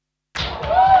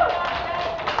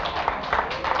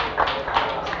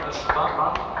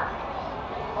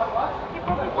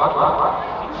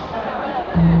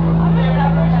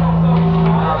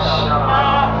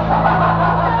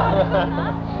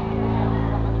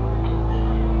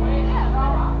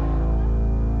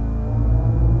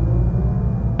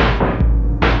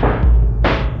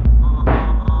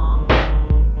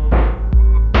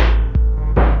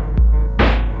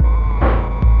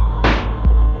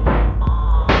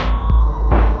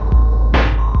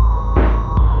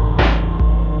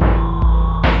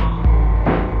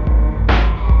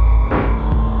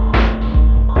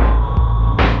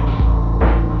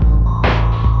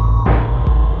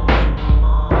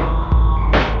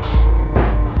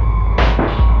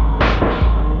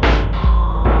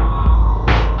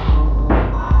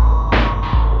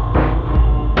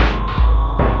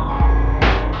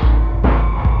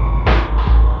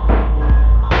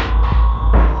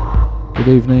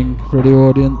Good evening, radio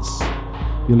audience.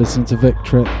 You're listening to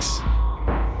Victrix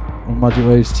on Magic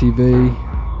Waves TV,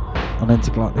 on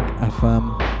Intergalactic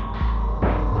FM.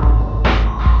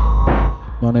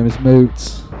 My name is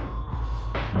Moot.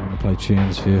 I'm going to play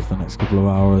tunes for you for the next couple of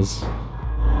hours.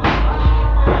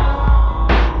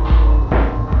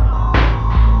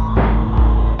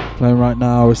 Playing right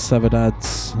now is Severed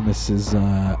Heads, and this is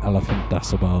Elephant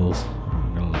Decibels.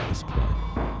 I'm going to let this play.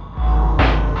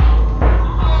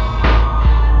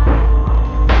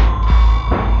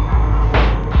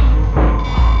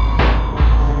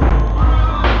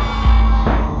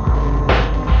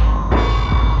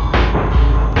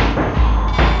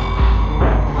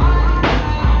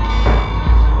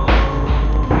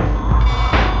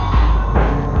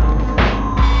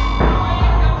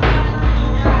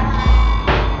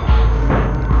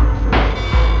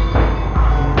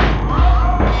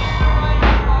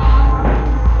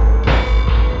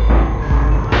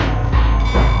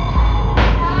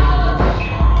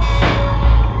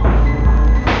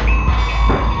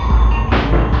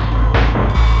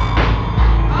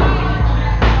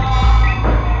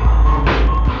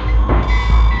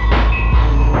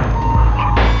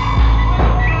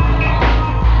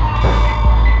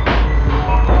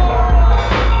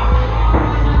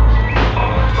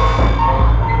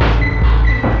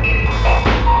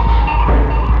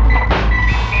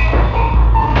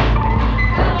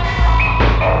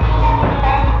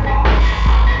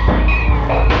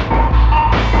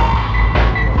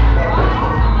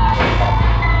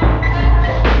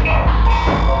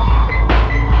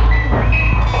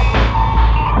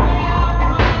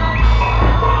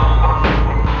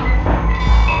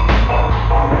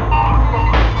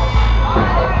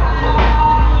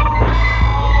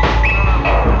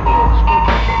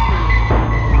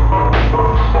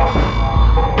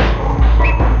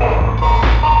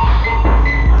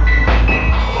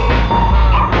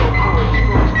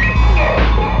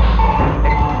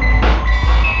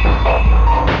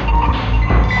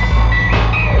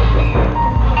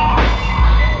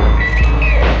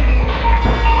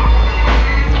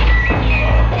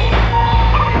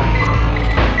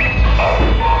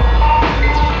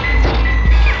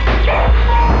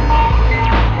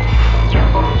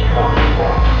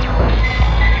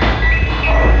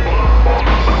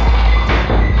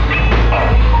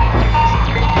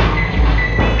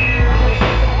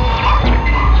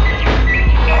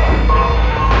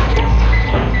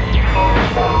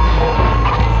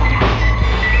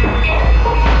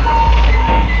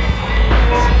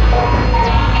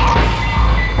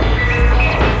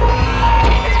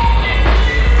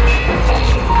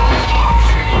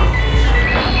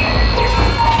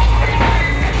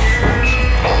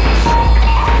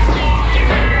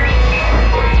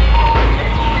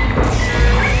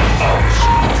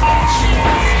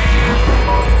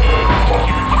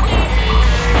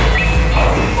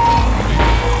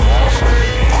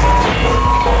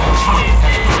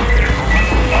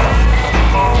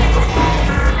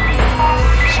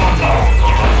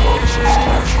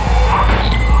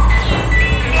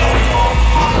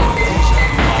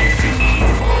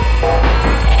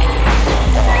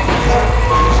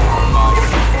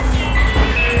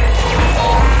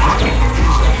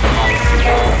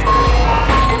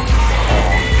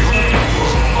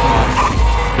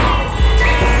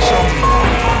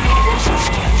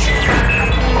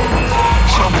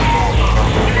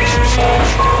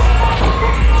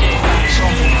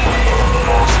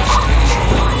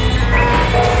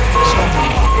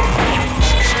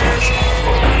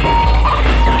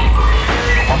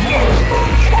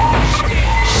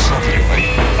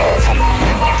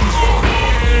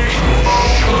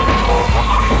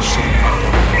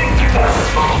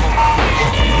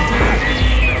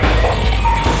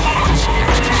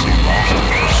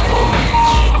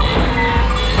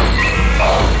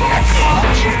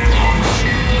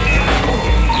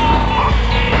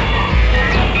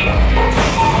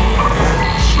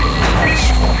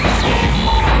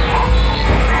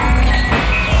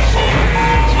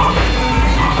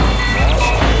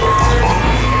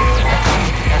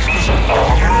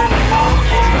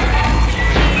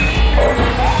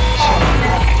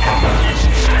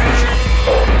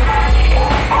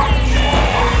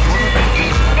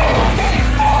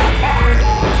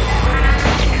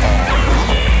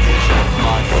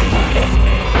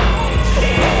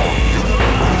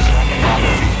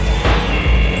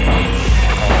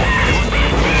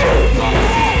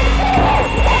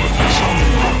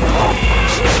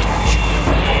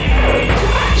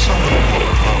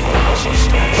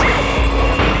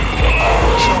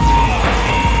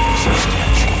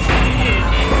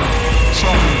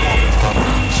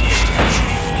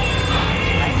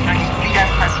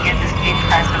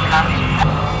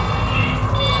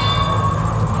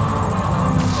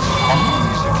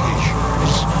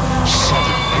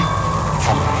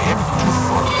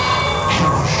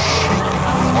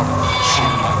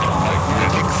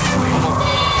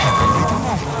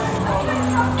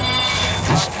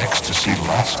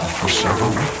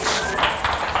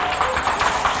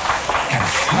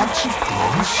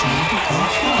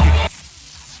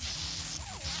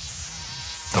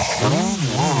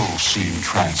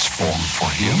 for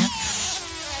him.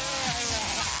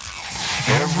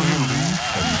 Every leaf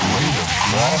and blade of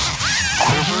grass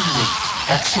quivered with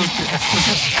exquisite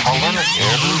color.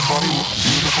 Everybody was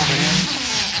beautiful to him.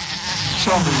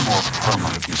 Something more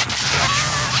permanent is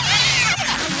expected.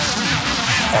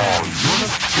 All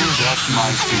Europe is at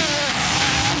my feet.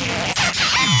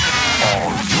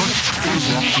 All Europe is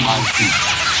at my feet.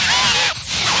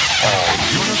 All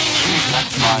Europe is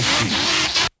at my feet.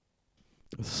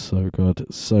 So good,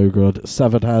 so good.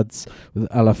 Severed Heads with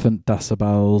Elephant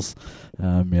Decibels.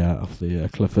 Off the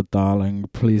Clifford Darling,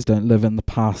 Please Don't Live in the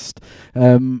Past.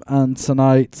 And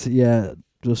tonight,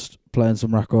 just playing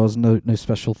some records, no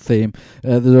special theme.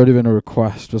 There's already been a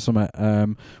request for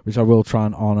something, which I will try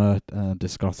and honour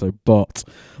Discato, but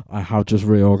I have just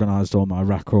reorganised all my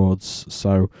records,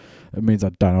 so it means I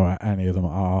don't know where any of them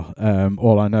are.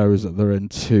 All I know is that they're in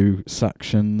 2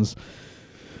 sections.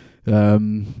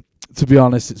 To be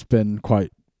honest, it's been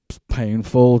quite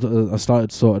painful. I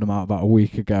started sorting them out about a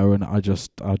week ago, and I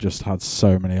just had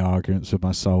so many arguments with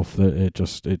myself that it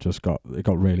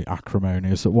got really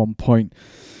acrimonious. At one point,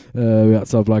 we had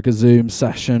to have like a Zoom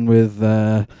session with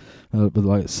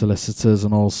like solicitors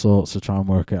and all sorts to try and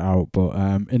work it out. But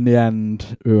in the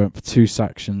end, we went for 2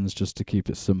 sections just to keep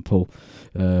it simple,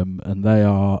 and they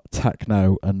are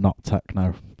techno and not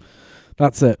techno.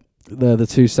 That's it. They're the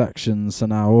 2 sections. So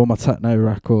now all my techno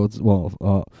records,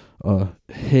 are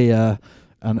here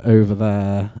and over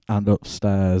there and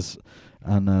upstairs,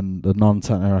 and then the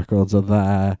non-techno records are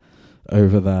there,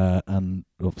 over there and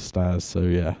upstairs.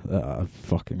 So I've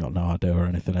fucking got no idea where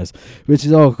anything is, which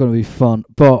is all going to be fun.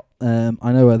 But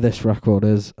I know where this record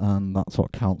is, and that's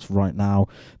what counts right now.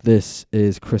 This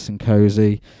is Chris and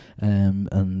Cozy,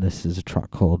 and this is a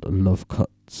track called Love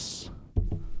Cuts.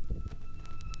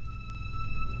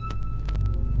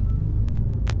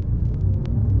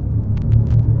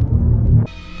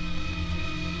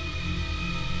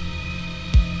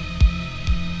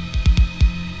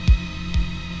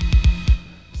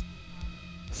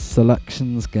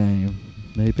 Selections game,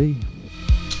 maybe.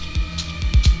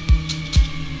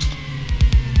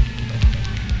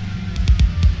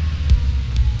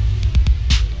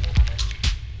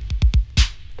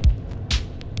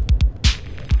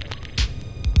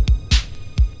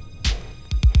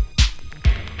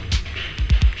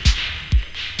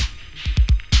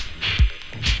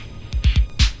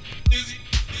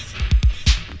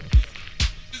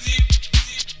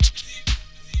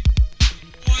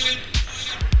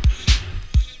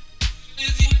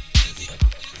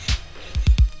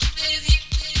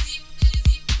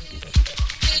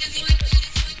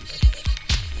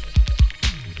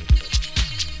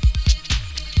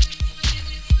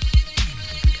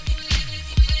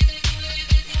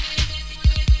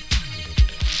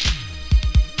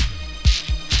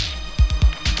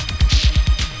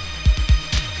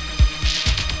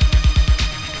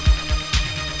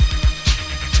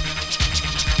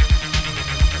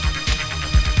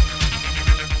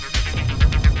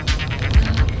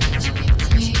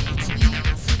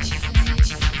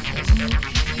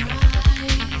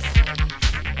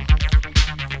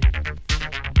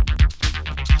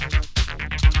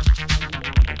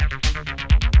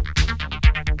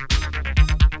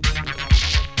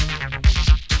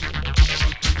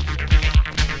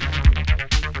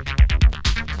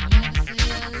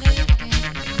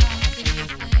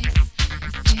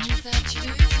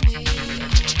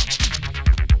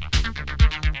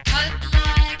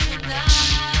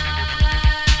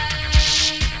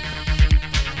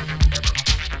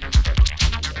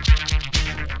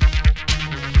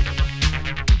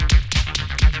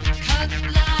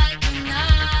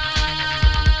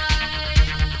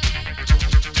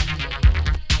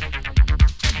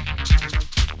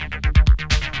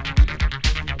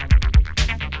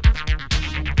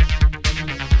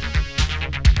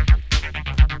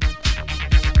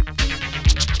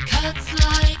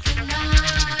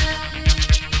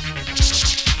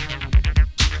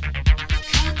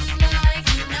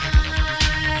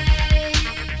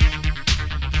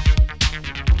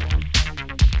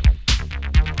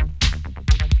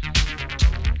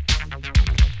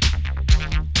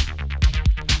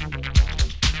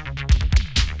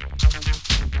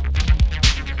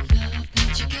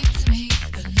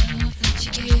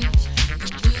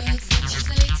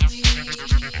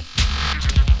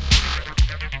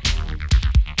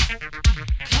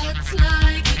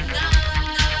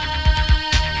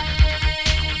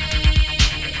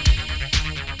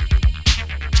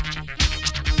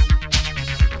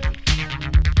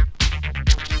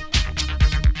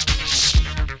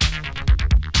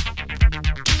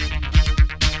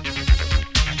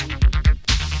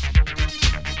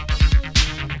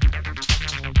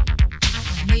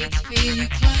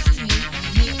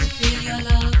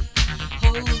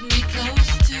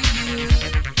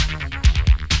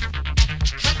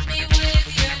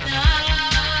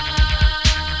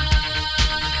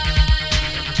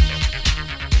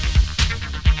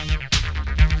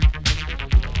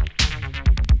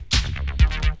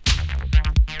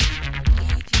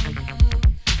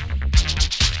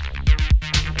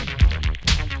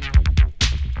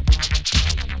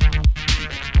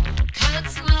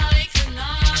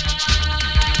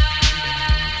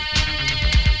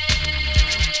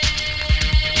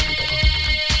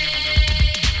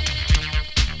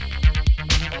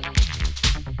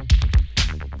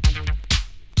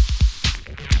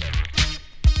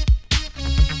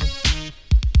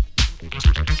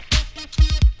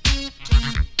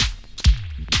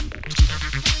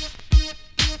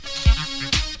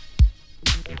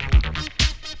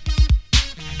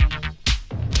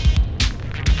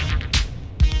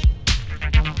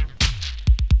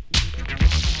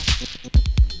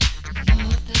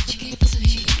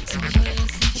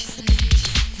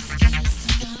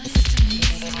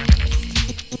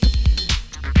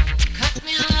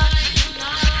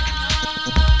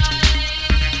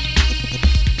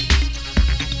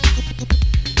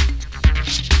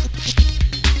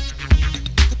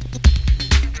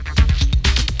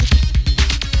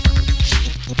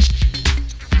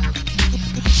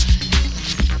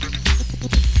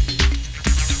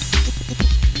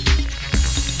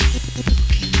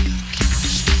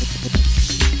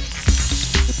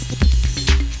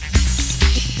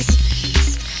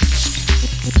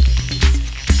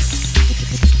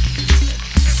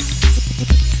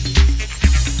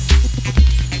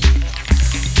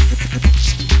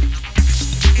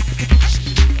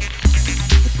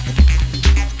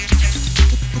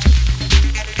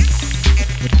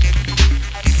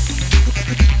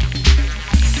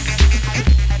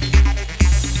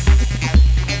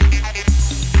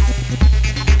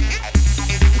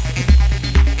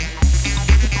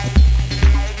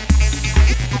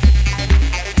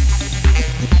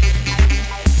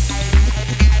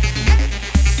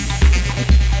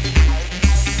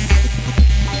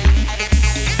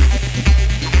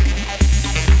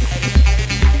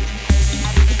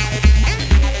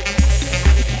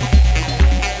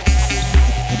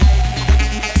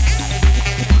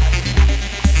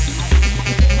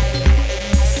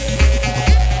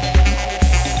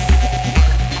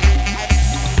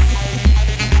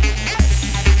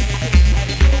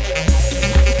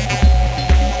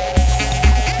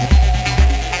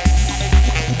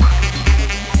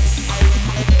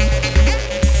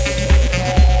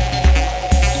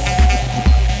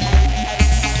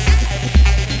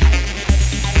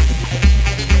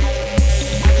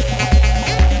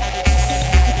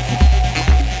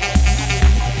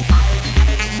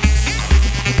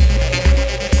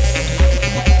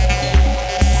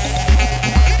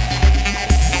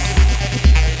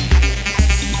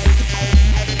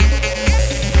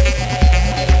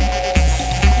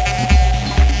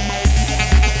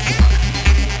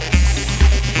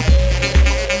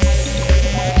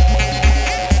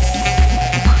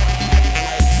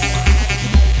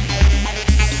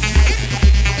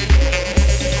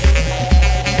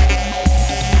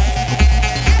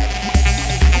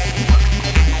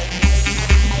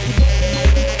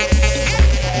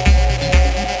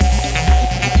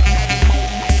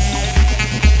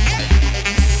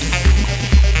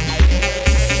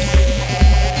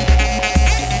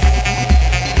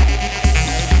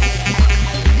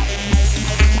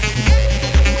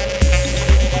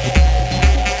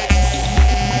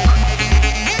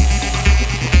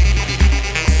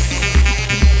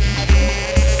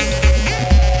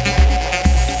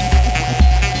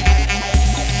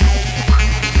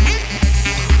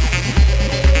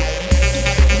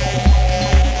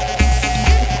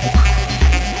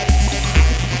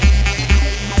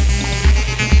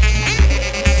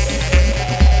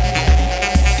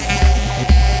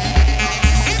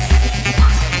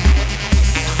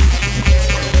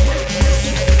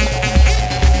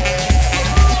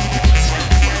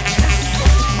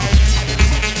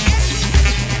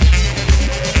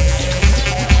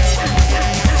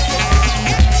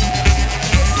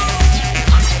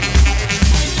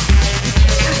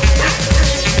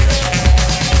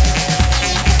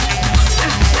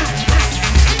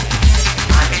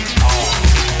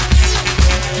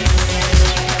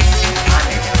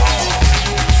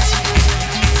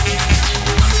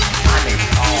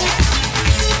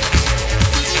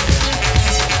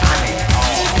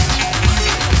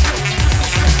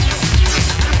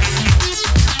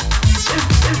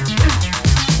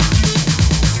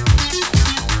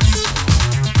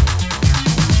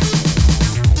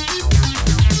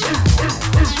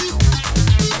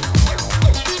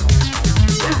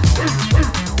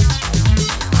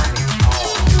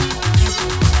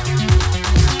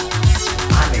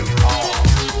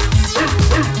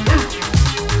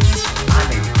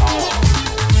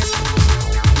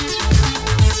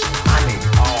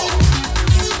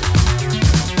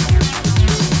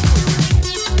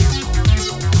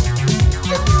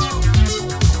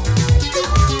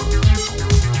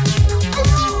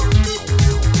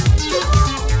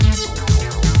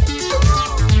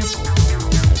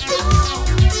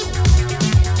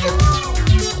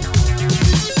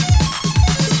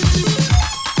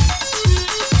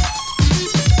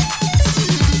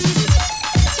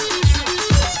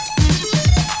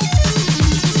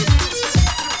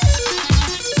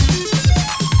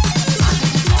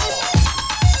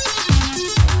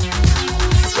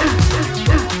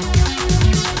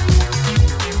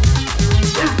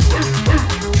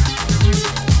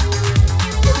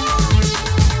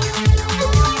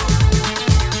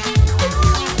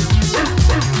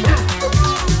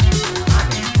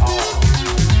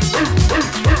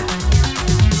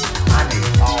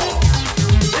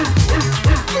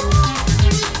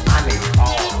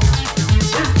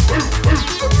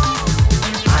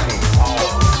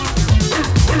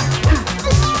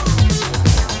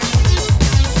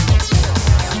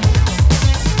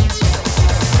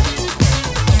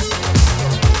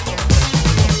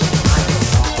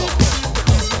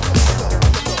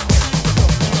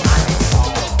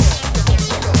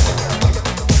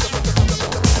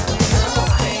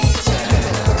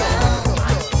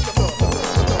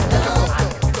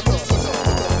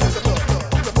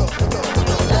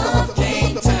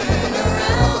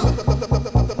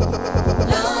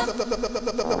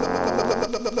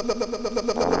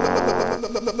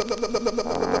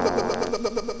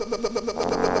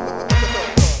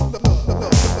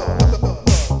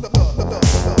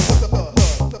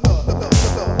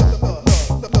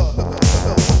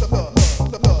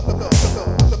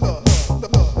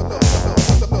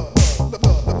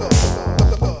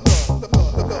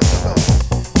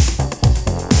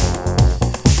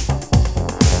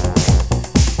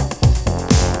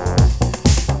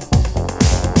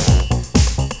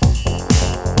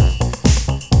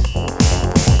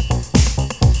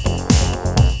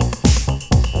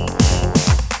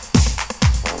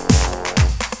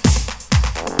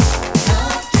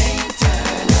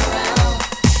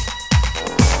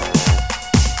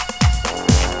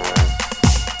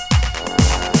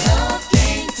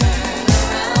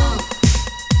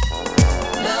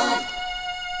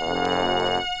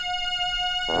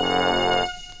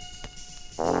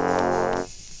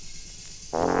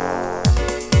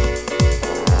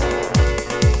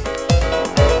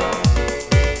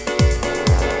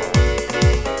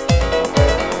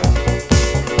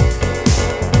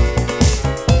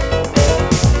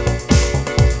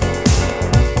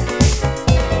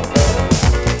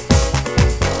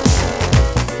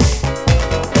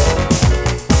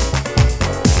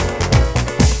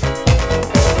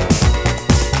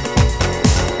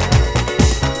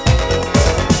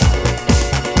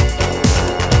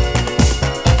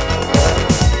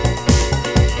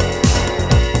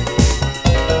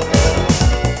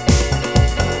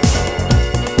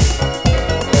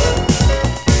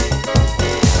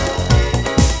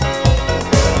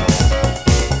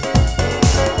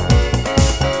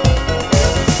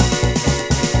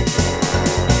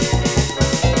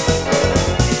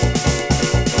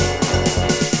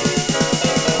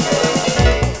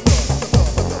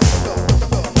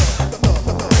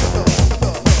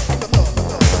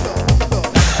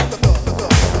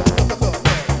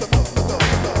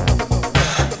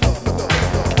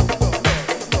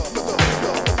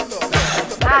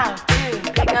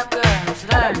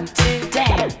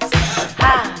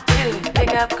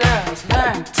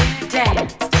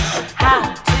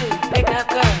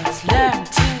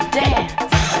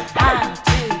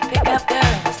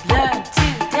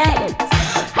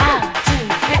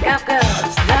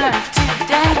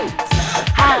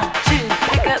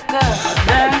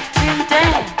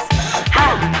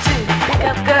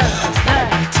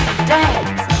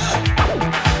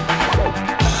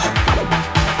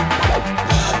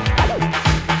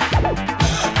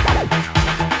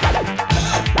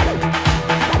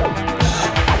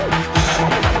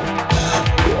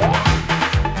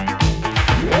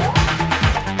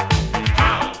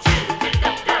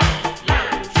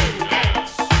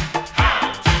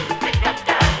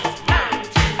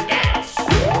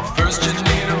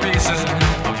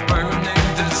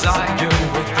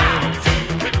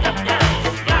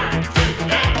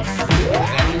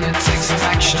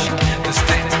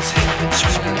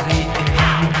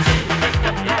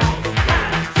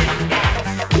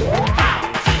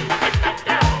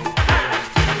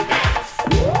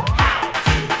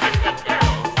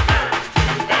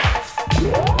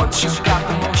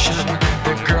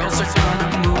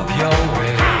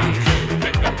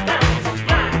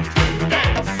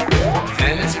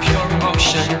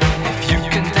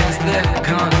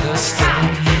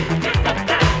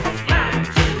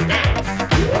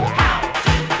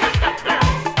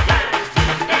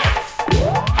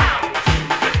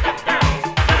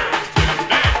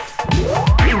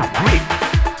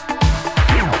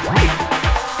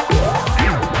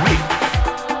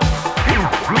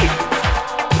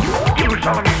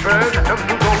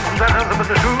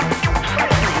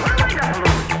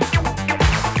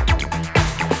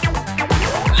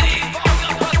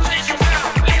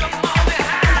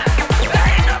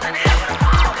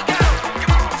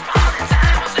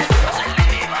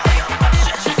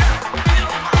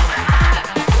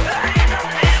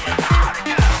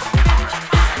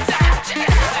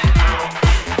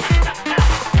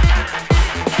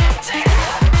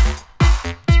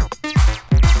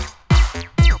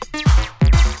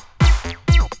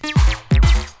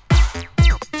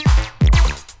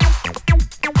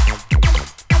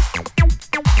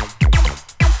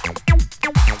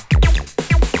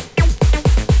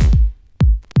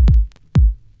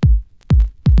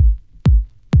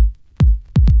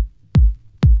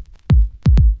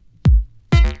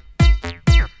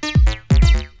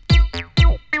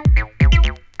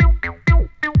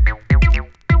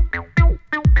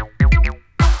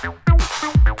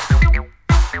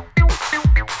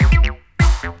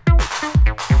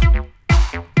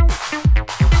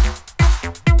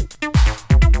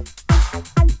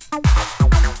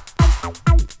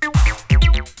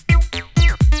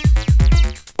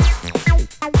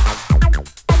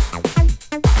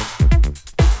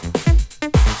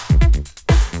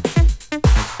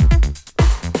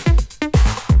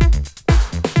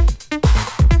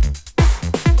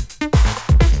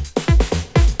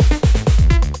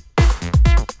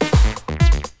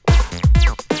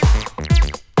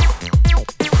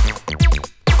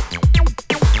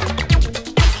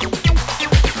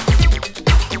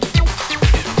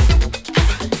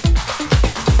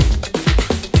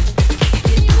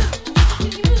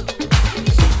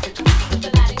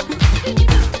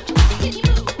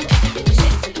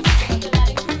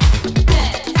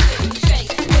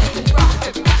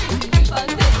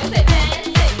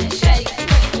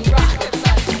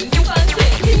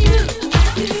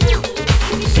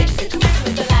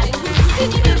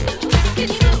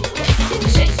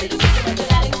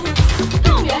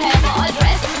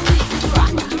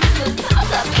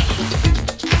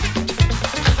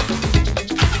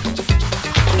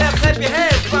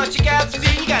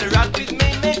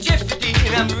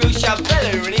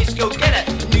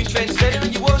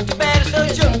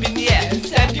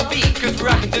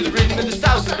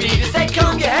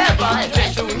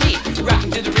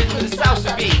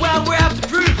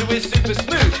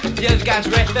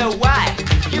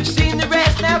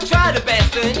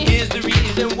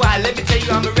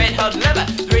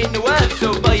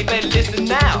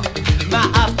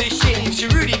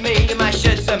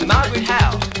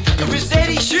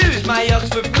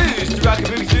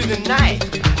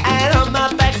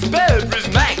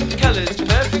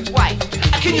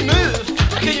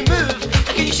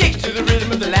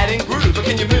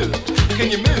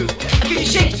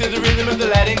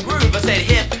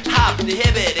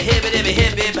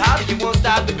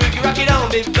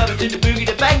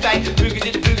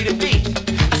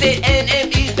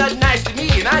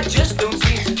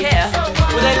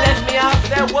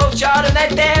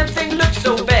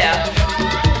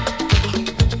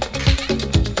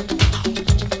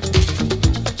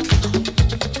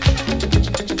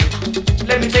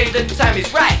 Let me tell you that the time is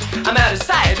right. I'm out of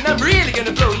sight and I'm really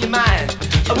gonna blow your mind.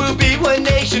 I will be one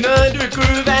nation under a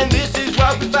groove, and this is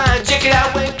what we find. Check it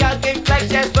out when God gave flex,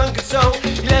 jazz, funk and soul.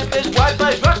 You left us white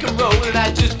boys rock and roll, and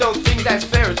I just don't think that's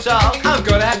fair at all. I'm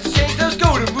gonna have to change those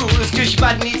golden rules, cause your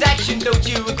body needs action, don't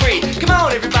you agree? Come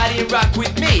on everybody and rock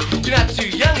with me. You're not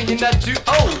too young and you're not too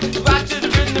old. Rock to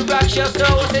the rhythm, the rock your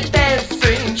soul. Say dance,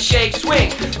 sing, shake,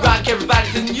 swing. Rock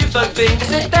everybody to the new funk thing.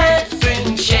 Say dance,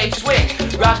 sing, shake, swing.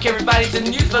 Rock everybody to the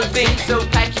new funk thing. So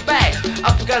pack your bags,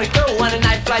 off we're gonna go on a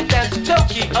night flight down to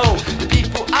Tokyo. The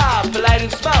people are polite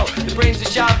and small. Their brains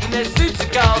are sharp and their suits are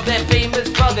gold. They're famous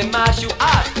for their martial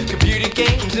arts, computer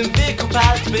games and vehicle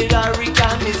parts. But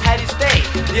origami's had its day.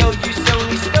 The old use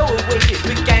only stowaways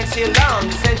began to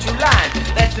along the central line.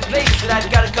 That's the place that I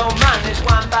gotta go mine. There's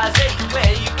wine bars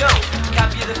everywhere you go.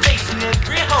 Copy of the face in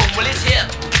every home. Well, it's hip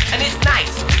and it's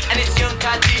nice and it's young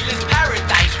car dealers'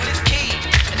 paradise. Well, it's keen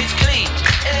and it's clean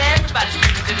and everybody's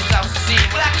moving to this house to see.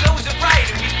 Well, our clothes are bright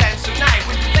and we dance all night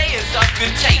with players of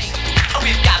good taste. Oh,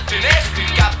 we've got finesse,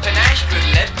 we've got panache, but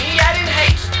let me add in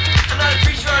haste. I'm not a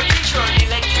preacher or a teacher or an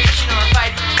electrician or a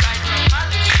fighter or a writer or a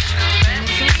politician. I'm a man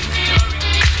with agency or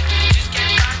ignition. Just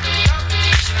can't find no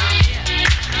competition. I'm here and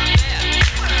I'm there.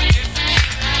 What I'm good for you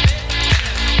and I'm it.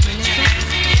 Put your hands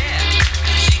in the air.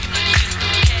 And she can like just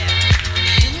don't care.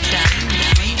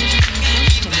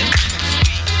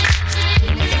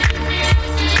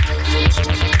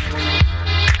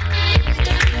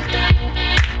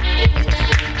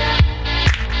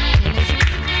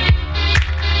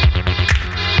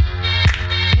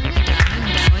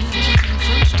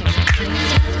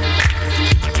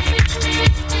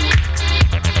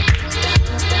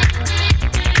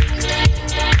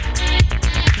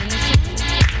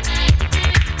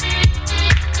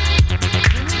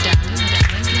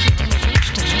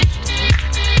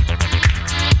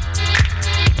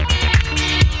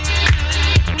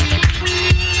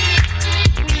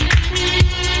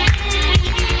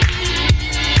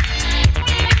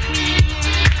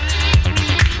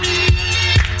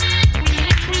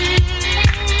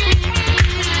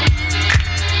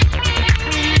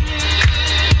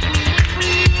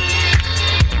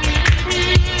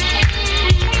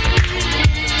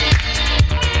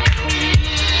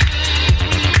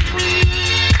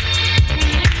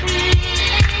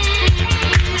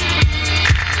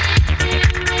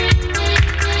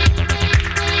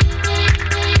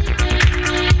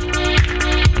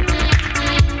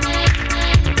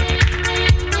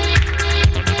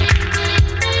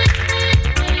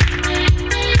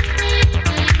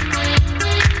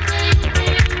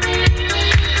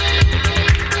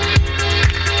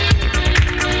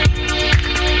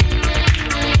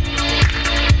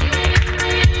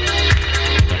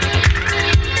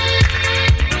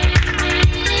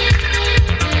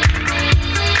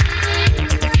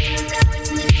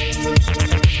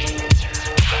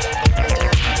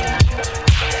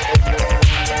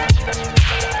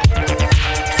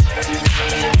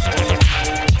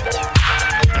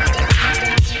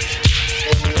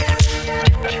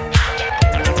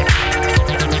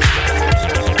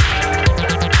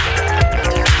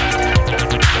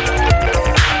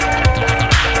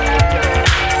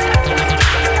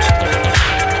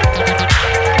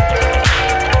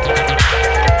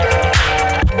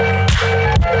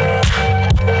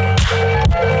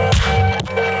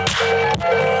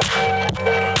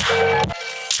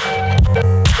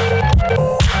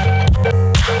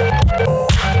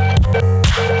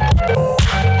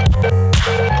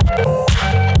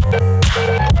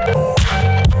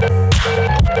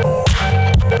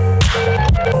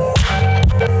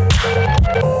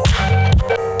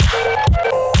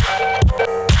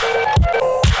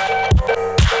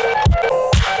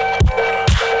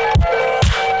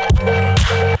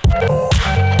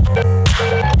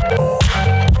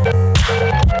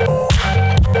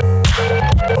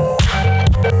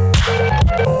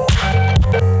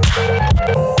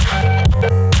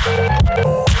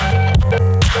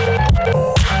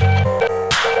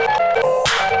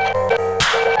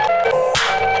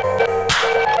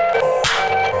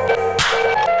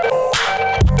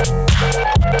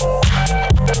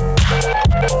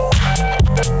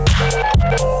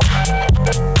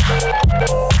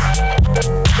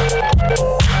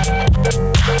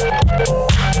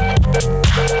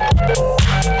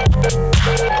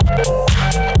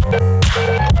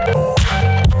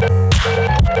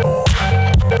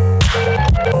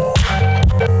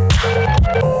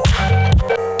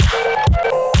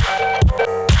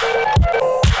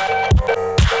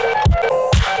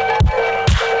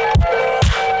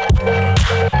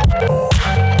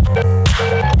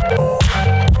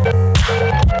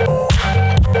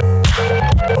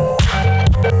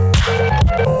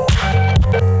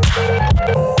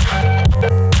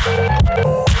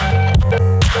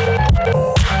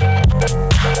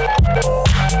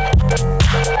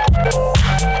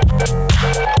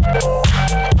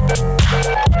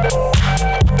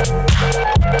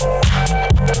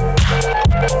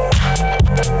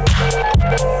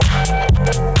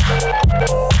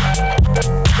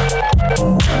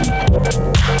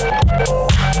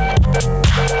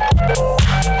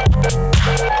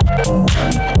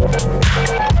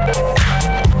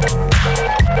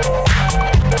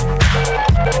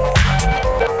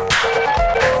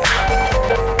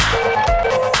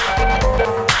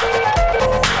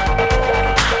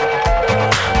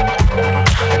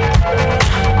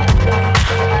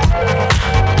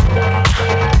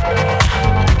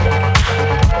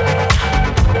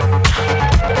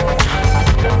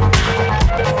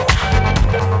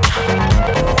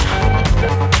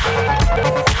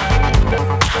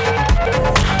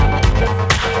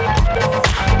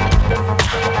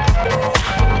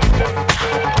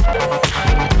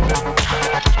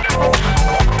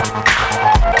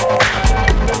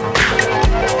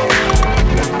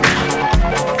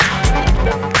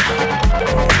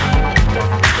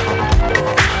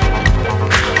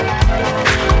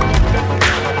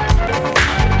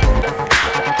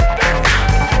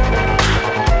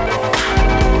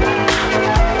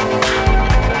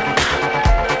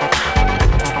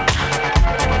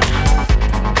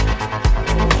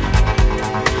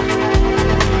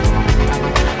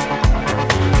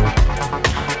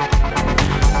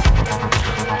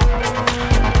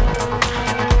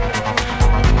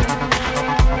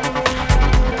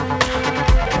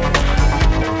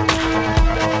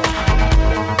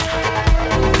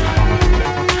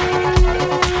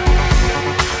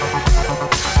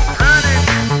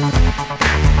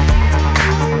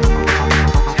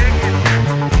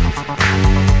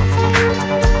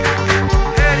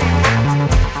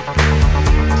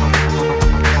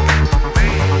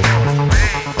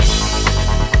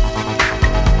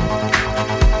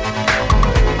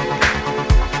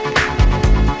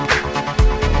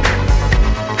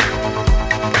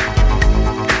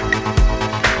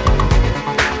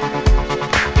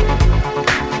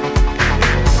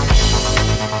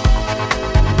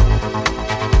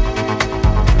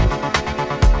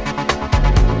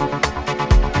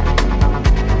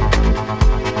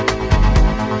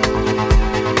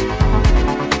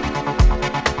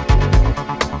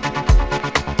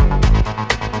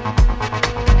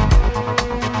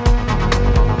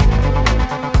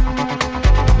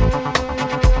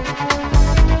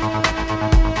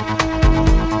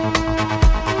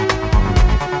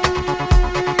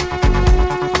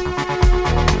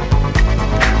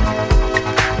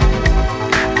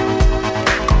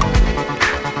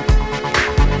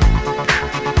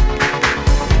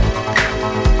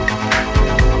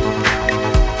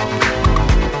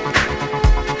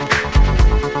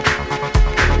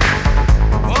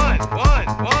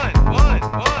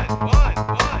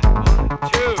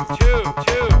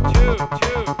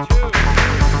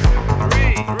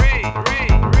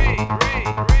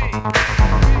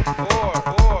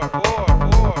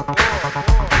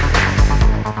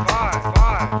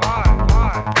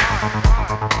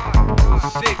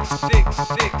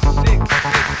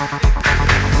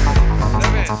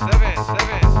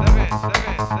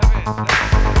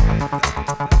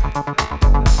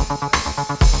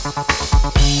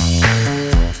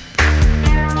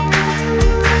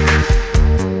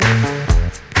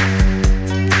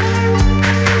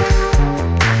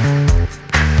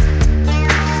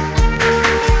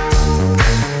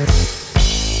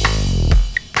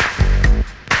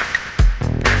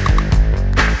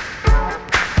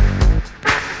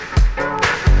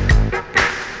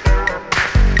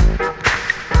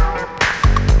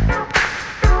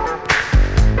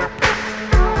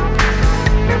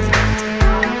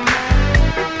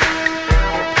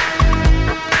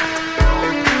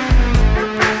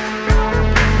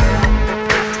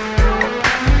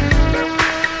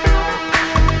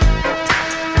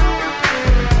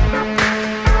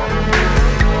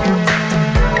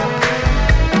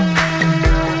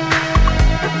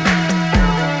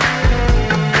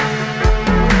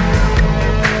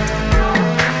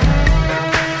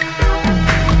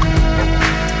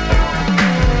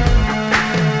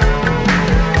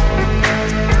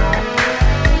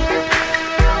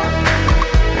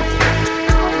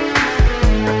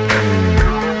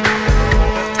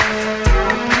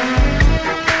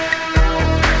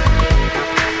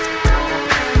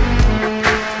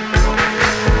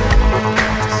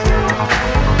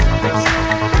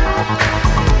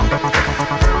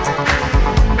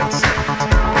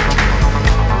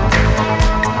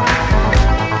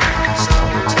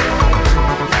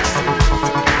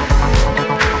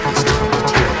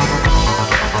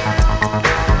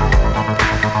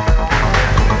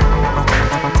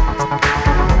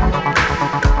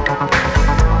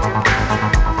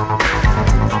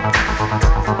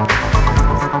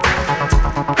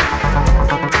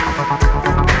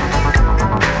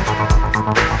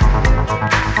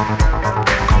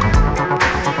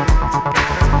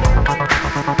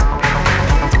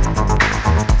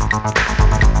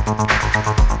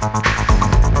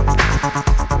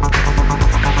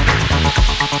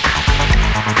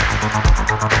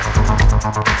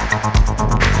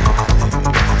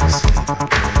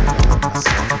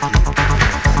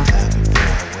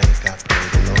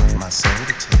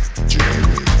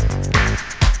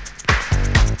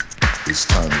 It's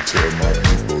time to tell my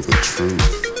people the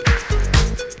truth.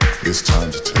 It's time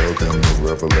to tell them the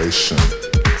revelation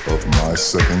of my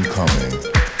second coming.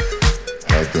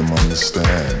 Have them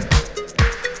understand,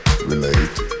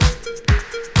 relate.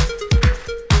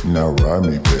 Now ride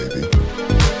me, baby.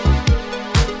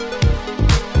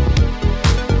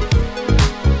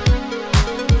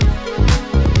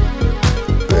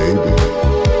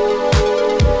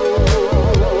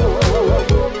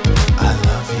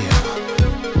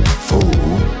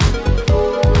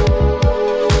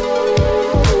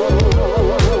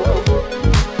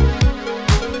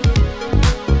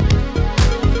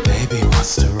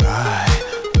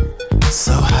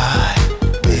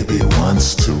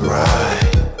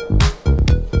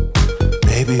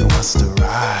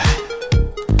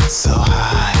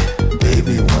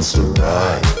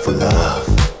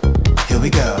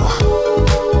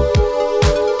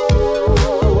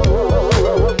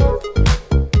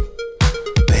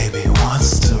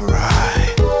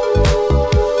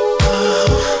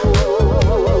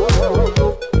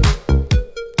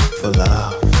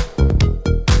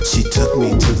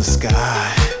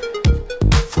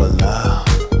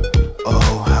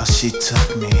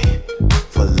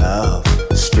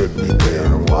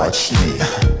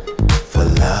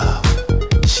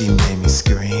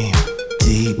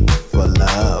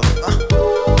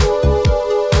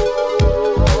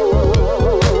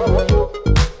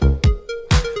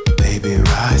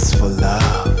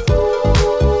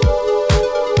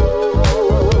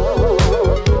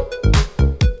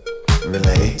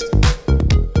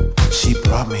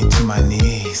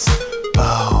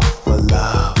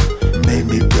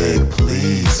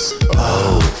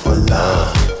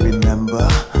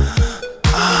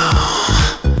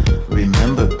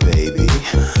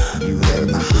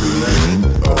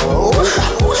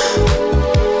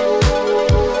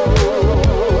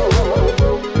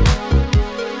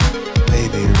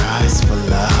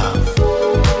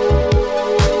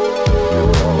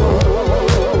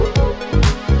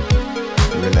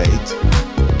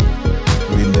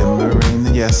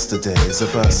 Yesterdays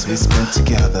of us we spent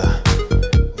together,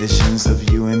 visions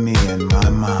of you and me in my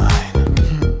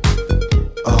mind.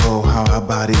 Oh, how our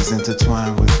bodies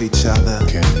intertwine with each other.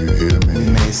 Can you hear me? We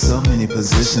made so many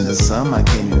positions, and some I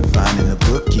can't even find in a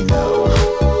book, you know.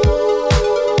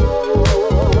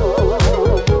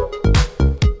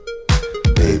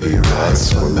 Baby,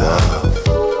 rise for love.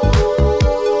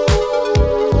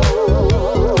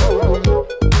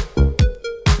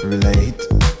 Relate.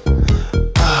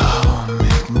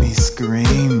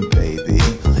 Scream, baby,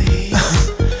 please.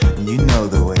 You know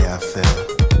the way I feel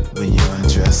when you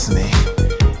undress me,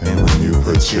 and when you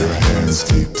put your hands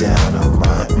deep down on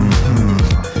my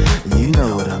You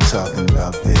know what I'm talking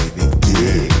about, baby.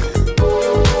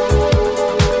 Dig.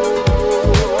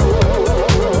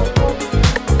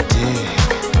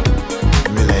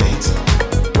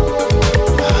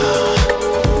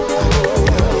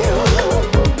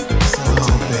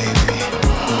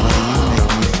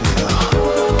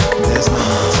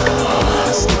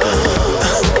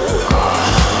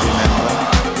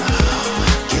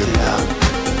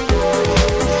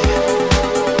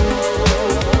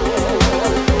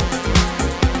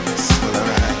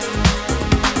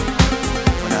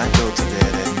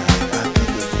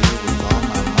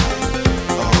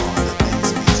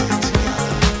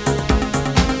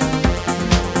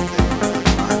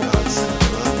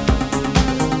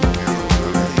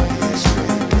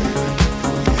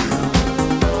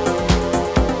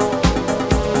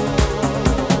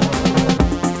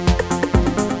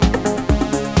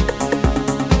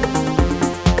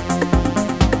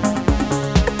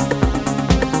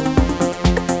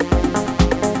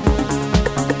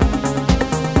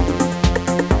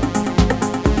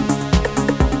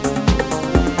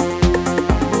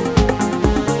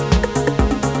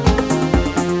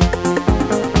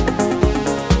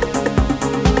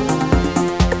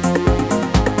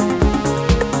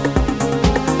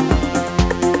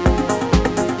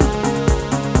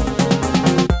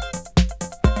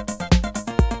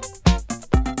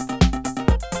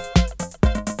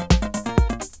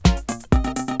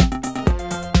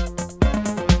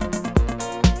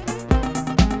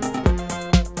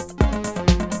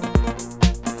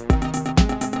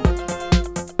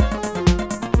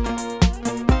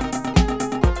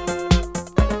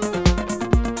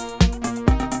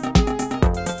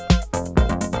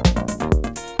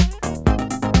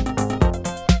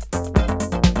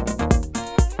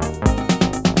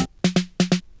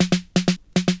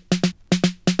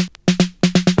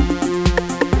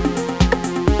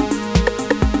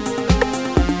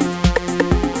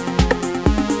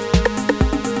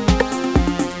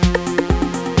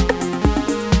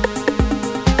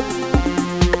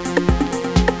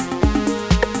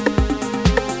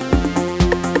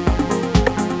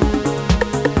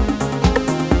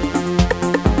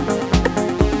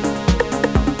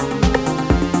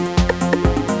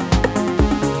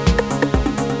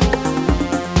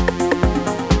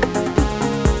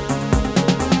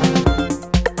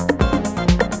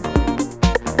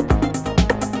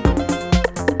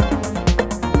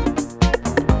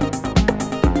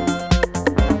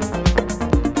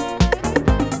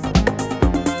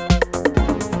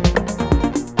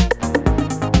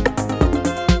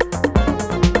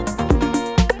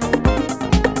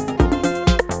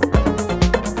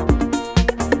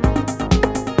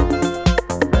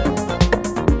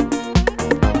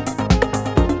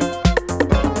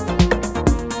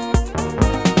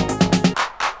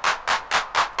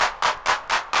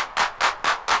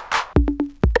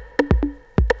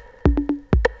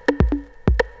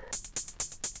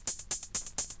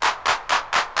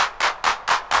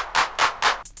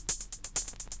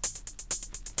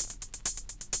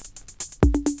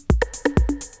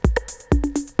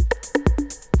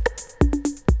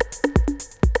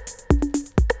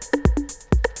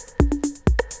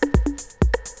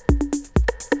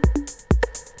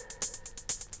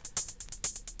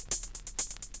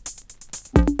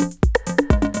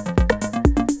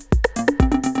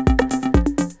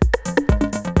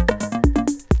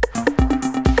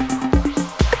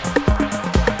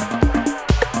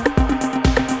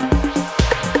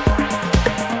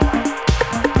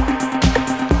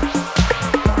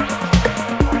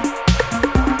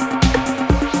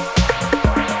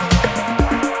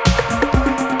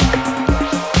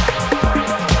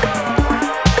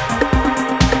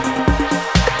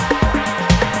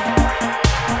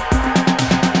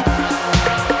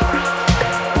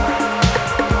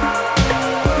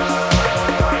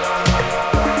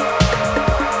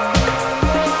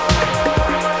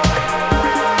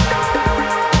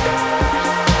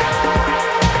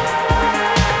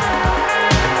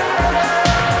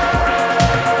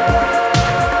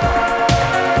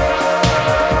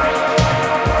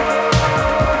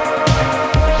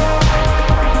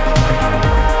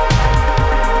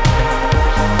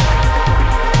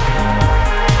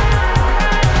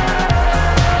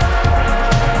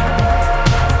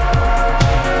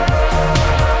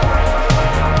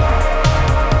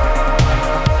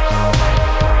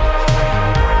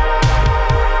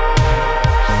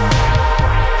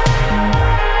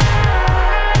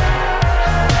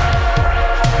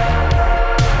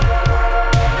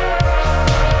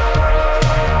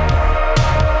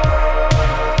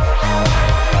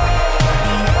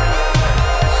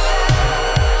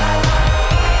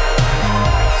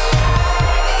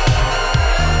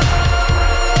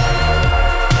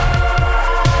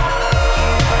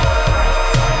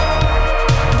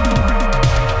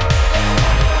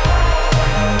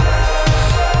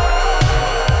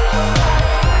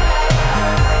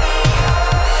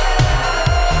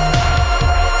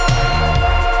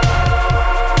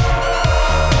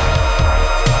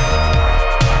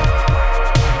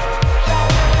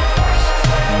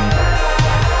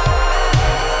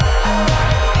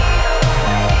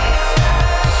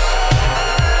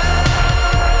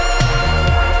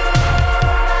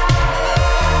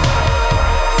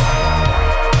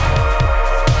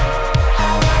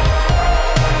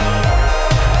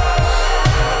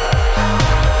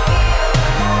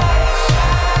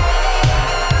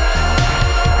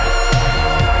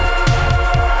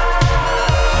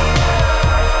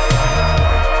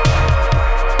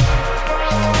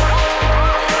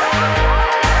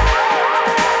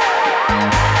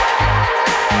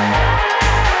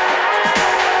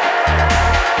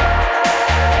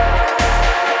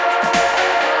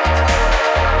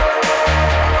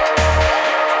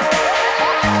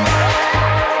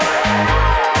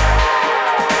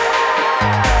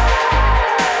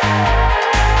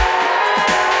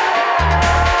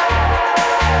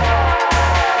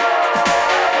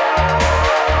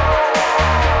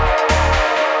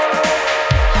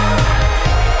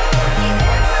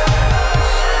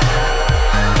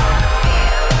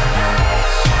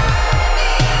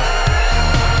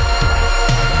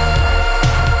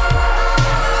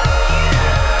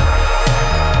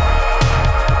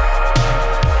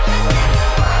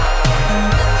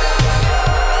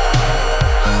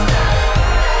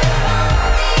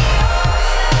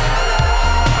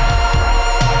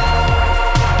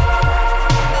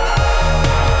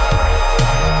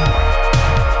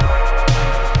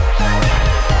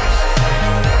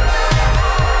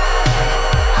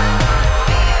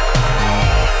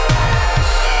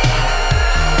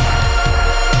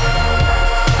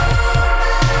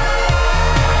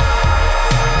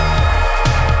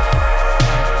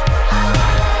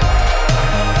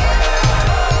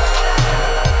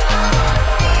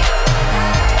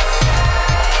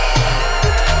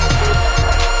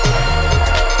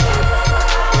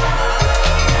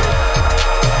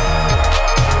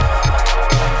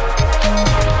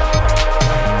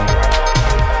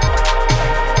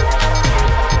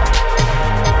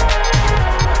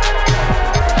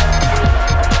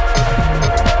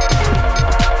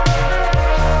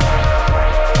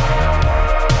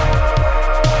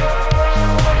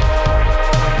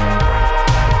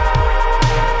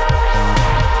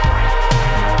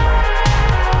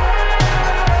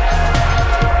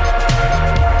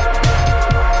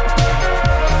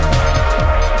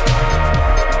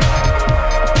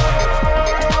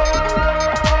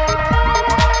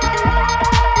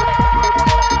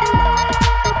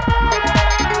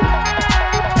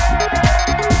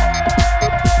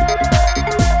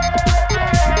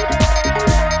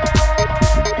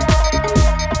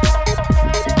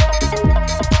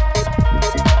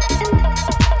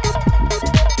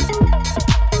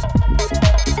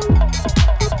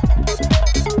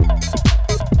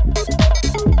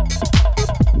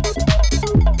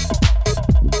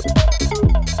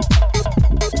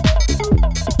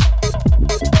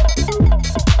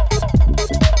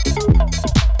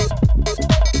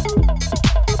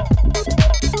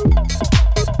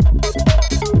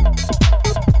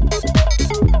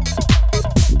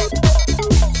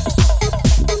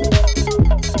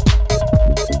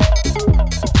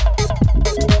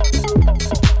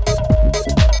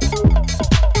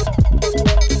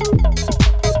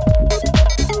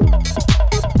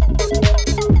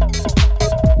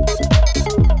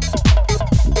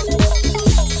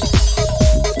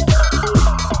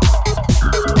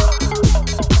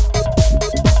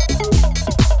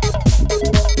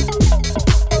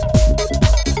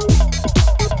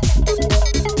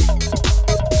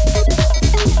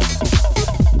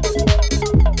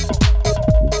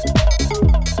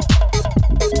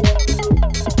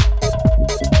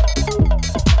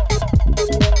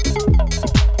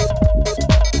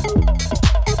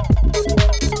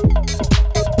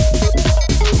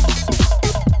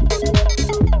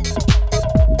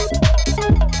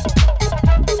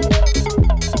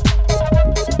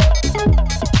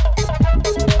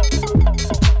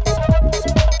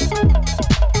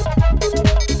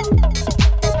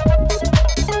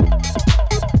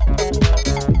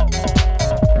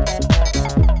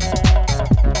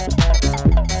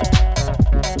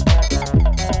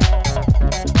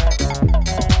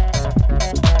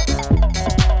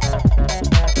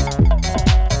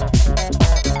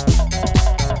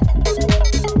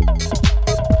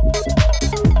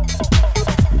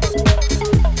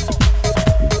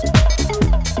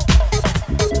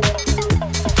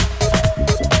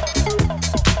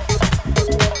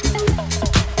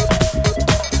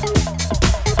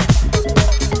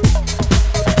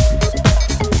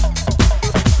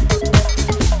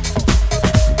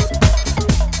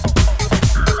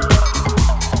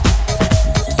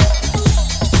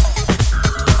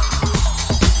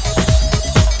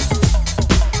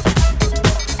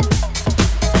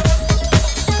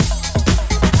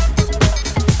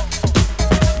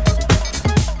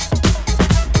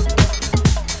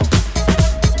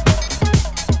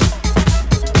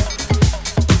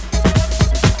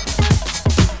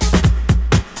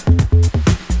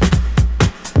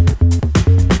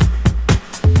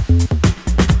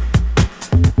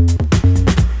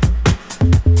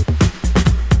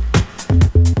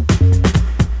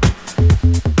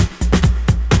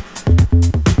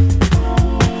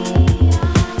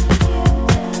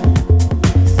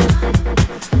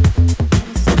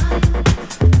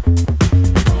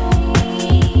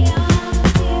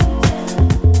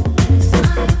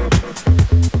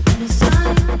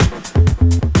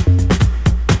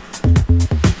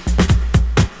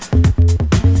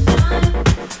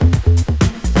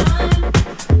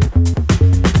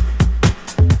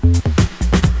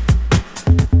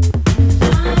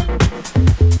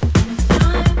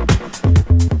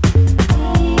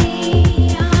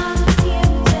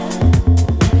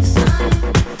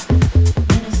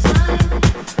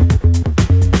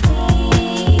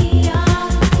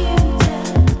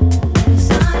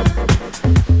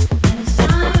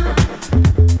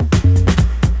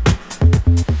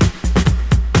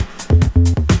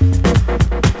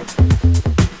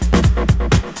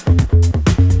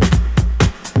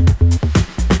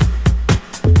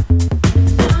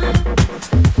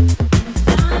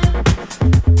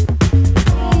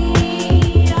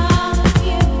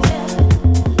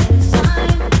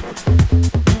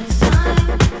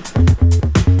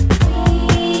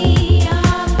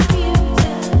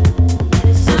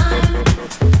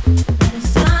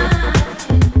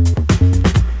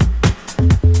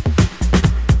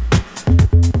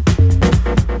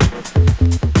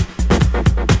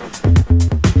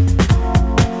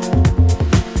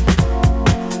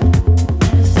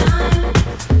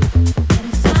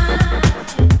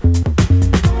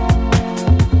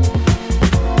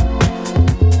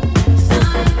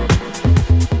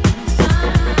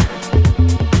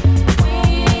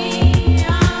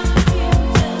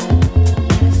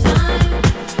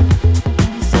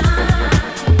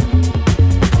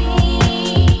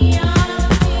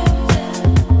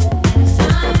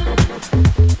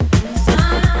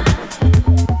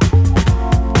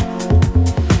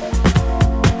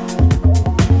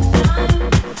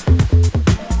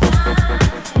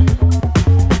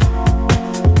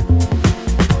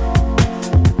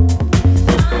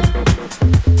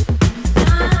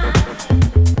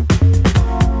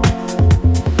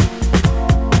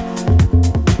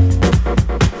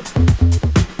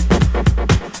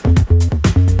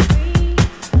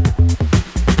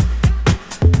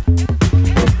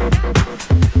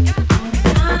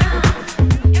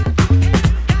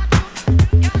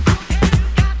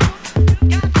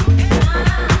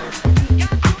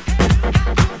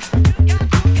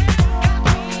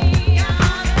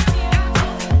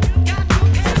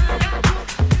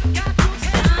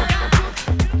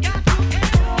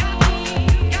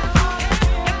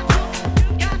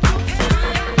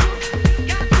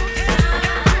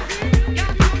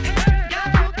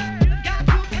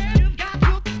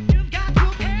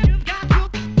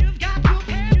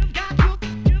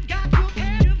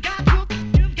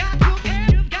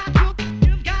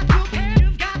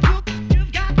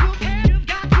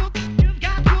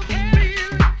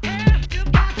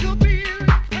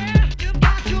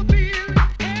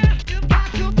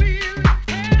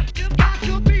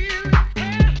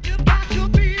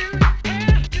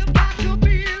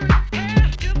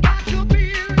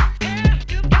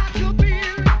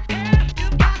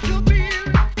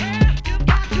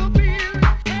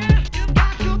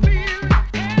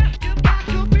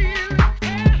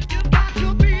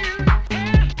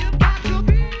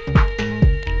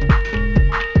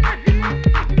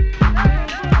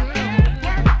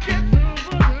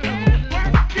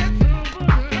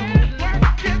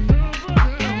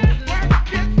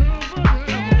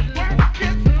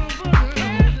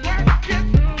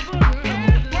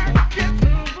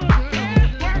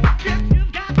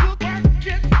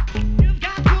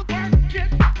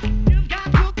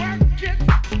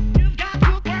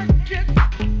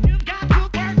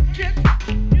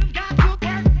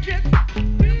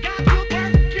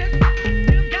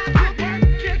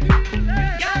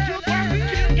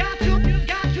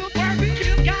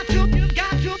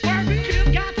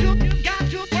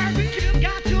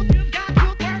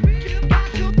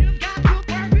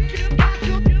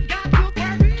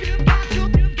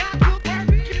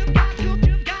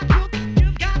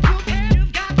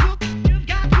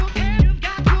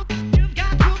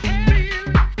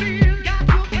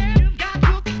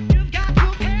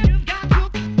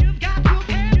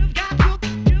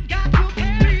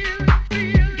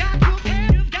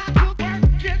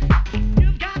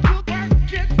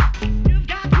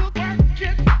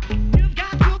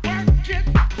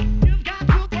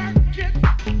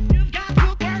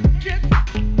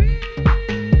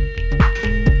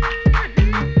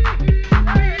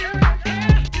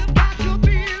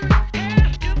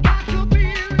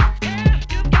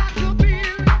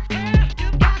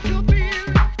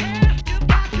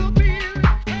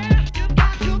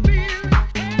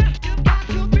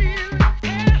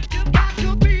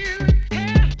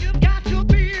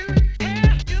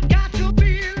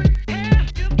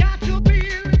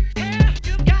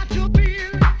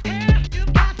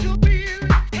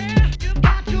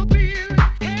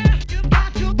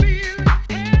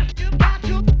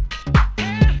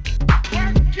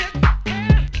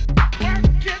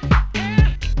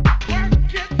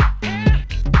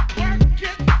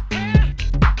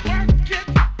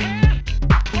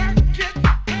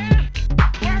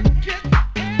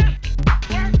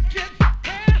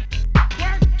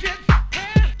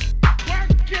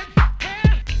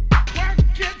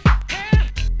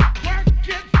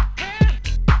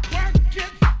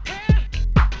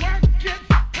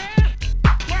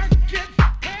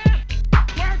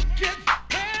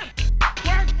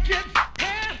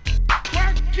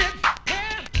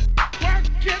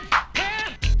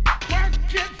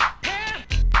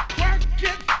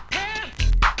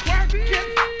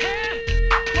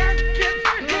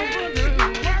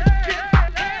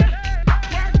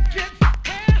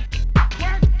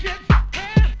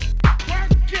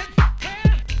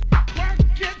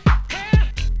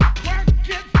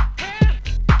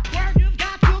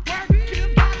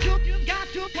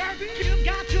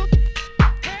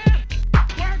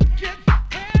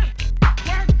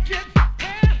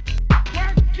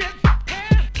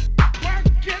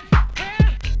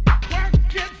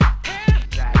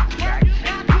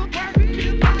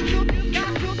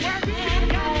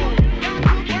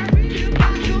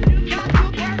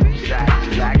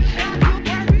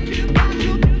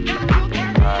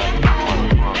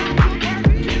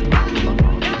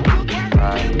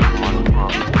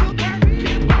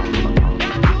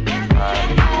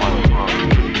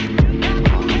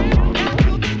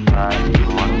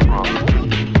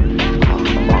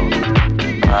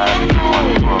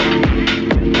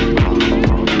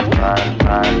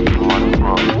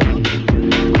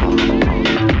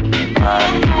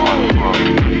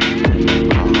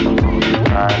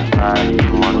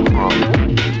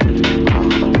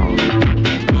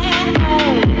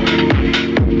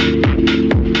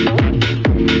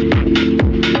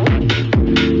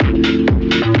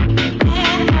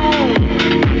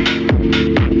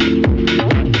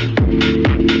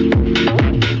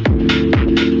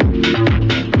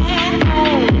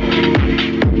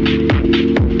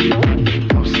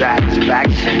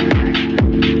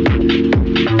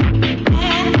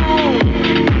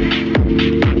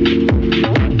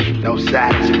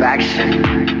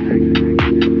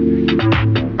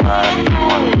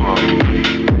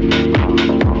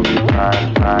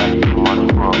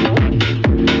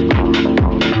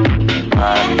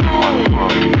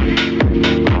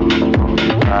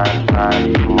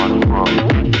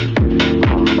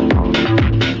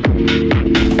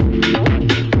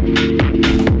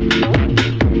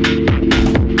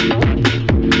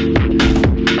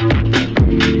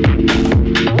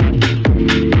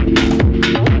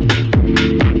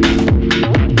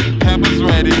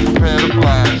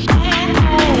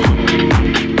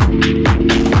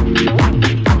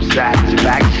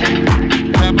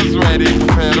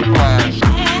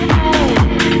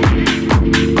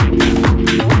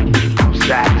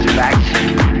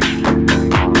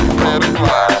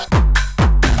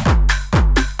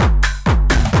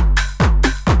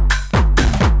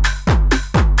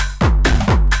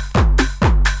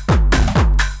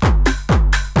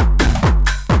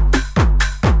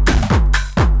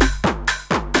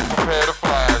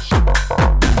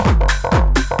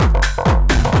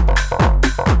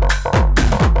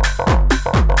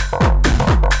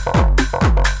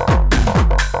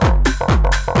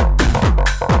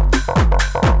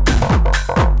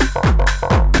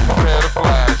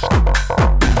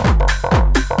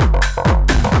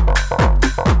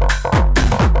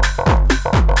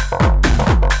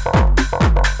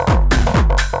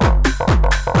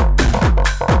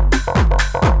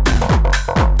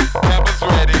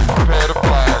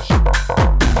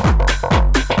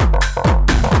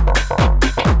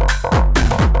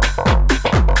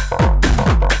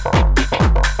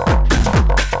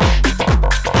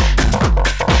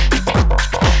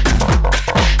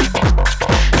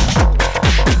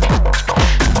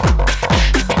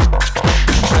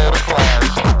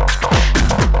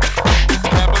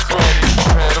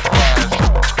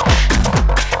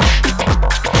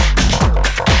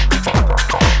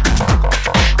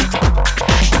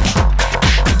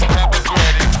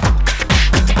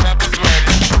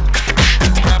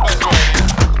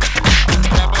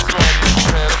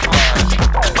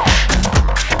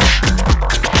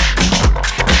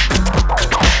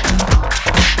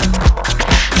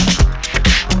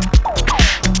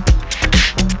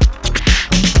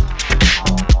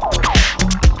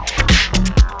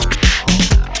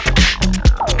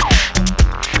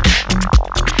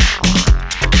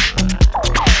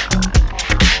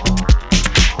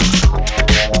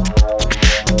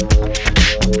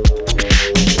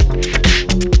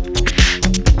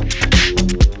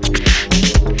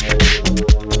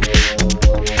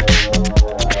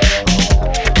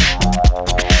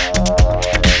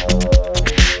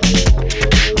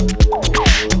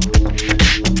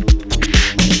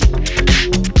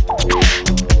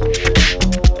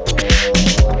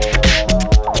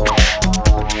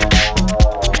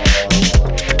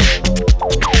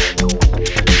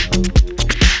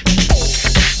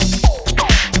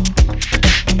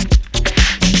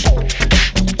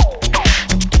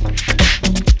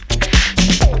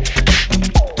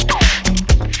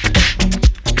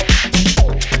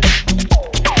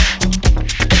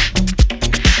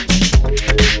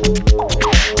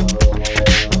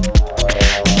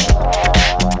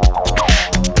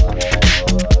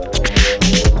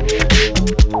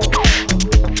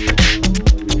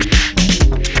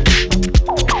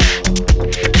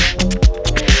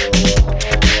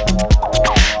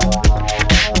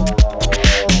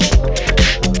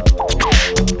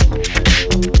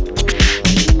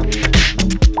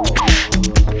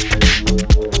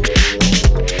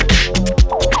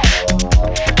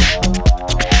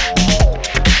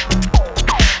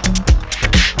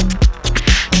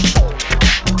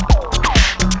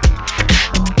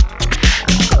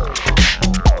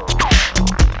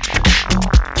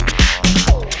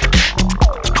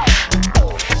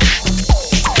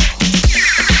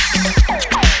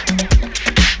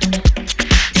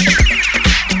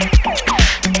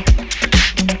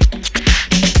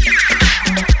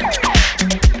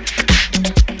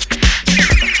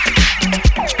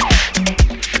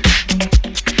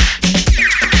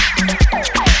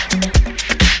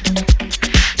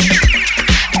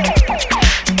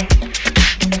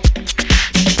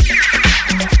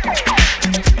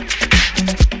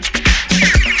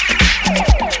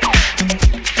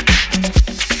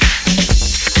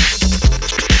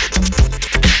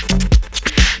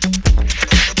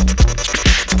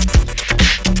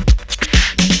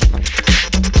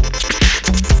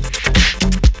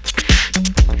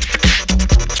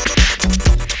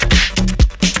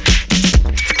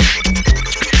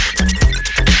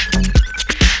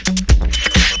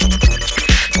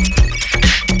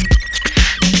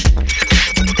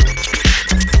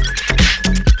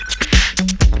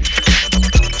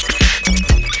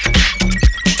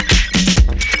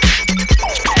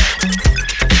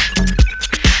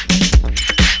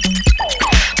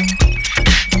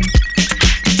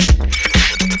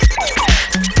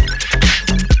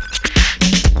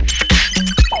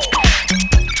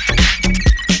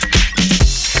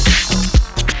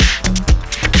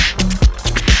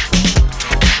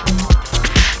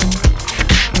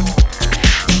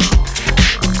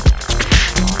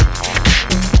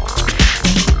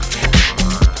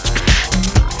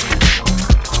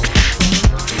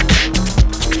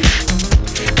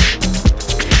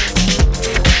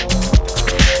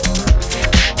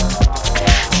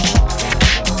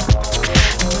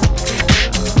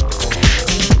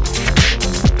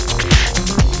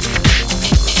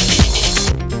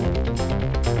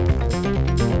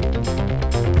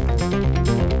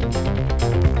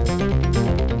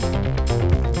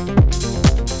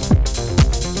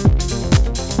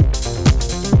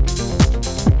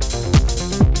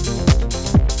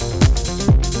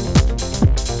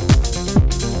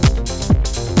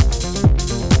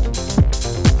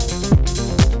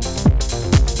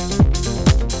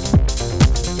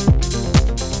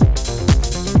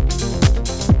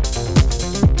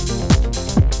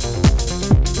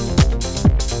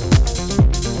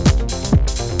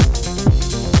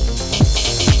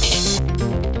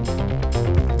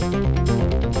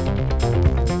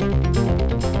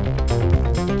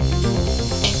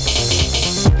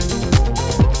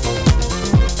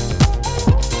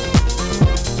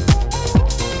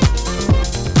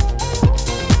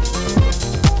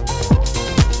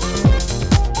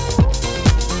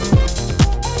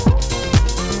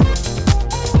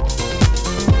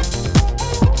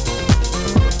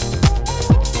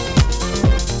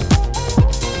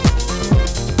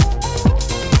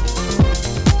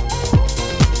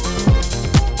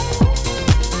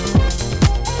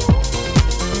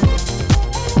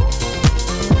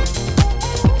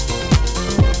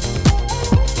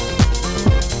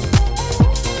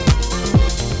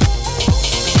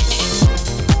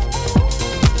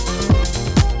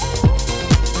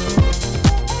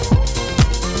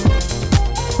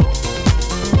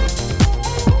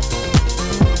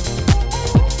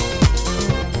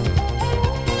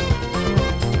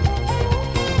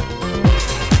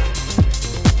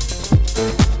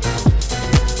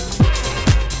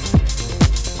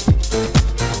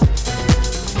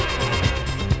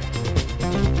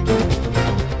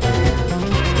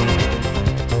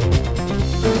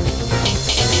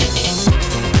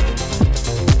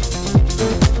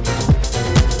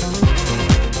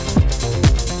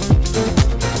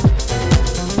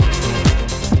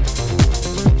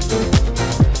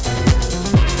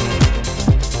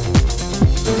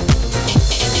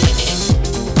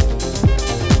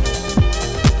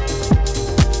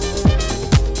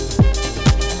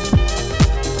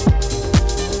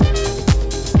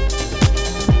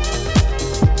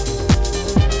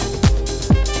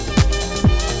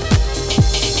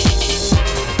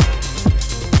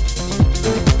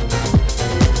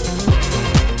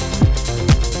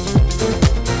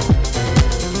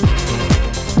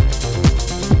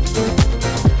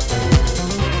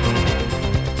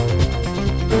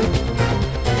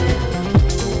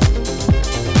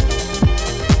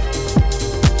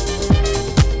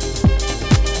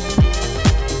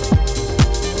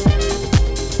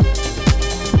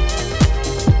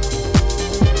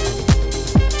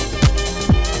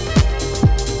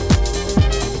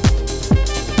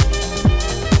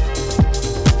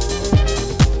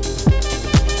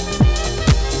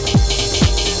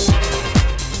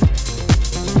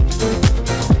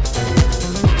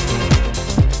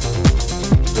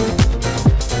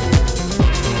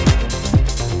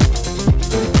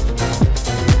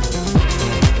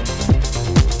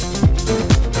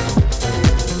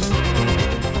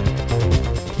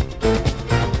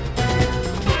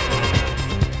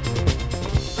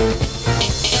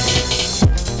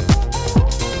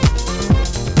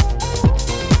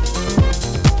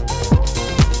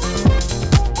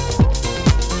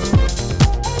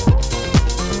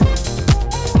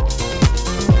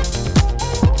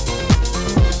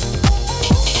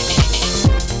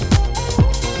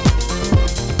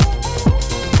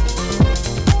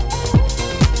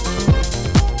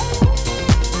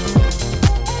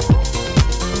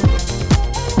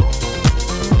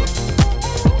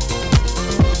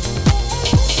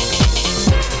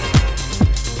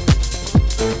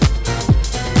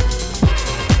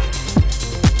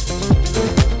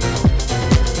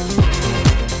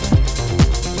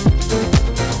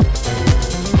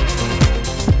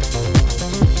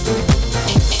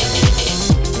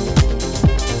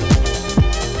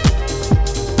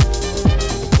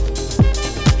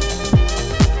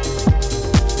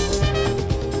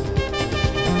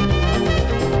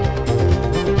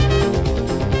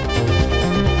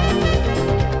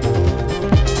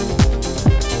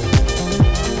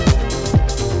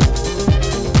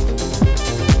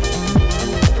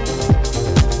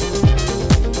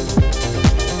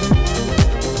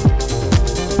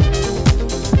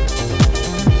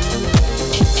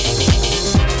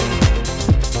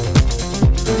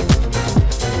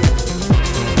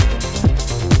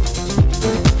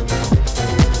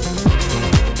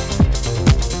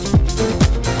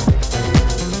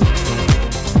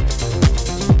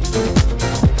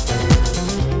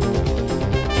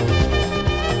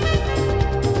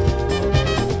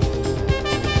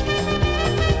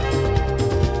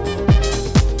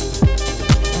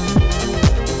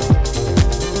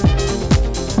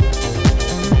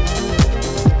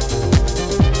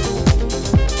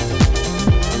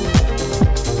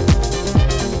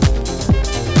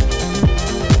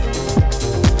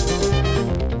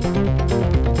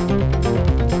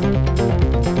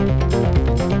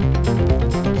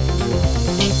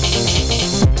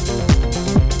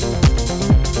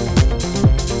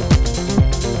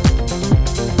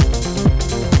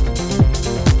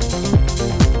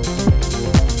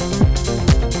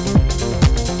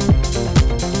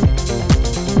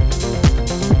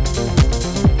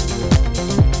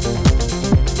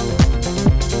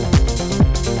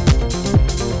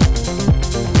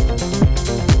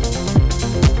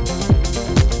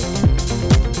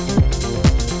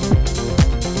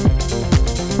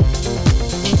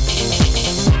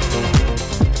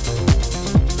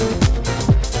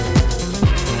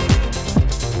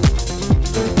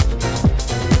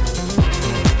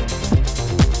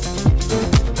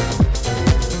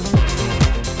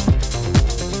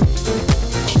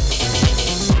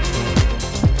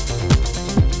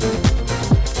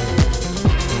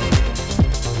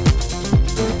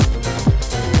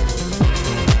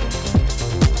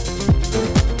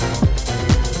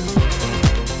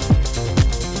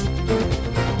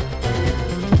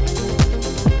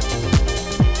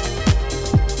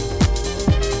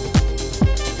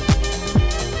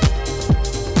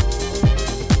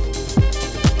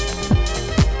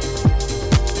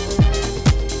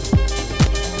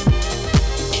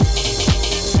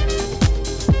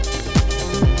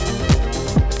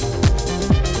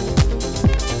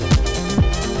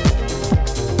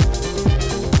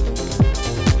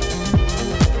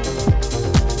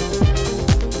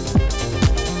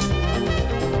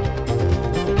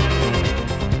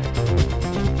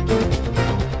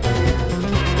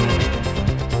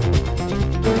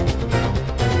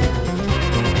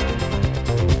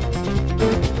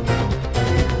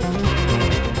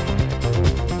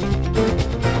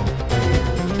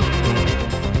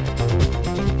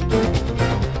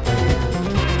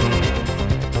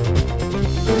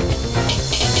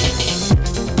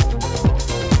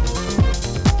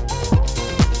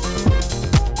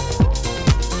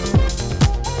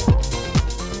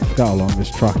 forget how long this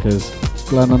track is.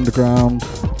 Glen Underground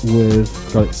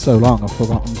with, God, it's so long I've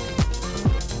forgotten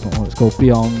what it's called.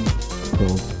 Beyond,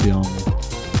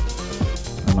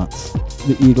 and that's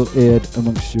the eagle-eared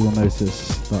amongst you will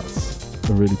notice that's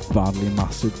a really badly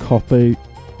mastered copy.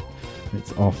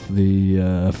 It's off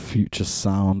the Future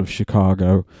Sound of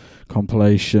Chicago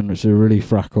compilation, which is a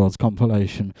Relief Records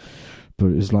compilation, but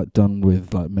it was like done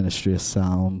with like Ministry of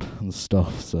Sound and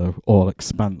stuff, so all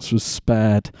expense was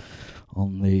spared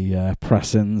on the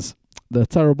pressings. They're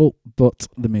terrible, but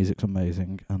the music's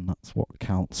amazing, and that's what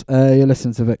counts. You're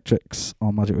listening to Victrix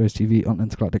on Magic Waves TV on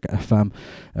Intergalactic FM.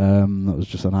 That was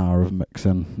just an hour of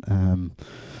mixing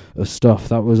of stuff.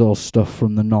 That was all stuff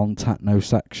from the non-techno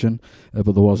section,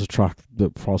 but there was a track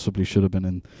that possibly should have been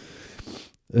in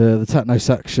the techno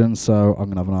section, so I'm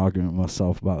gonna have an argument with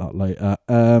myself about that later.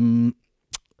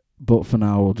 But for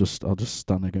now, I'll just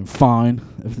stand again. Fine,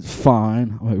 if it's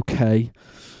fine, I'm okay.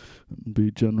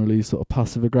 Be generally sort of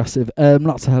passive aggressive.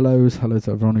 Lots of hello to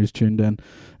everyone who's tuned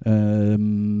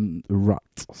in.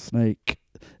 Rat Snake,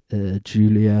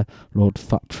 Julia, Lord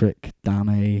Fatrick,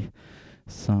 Danny,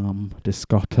 Sam,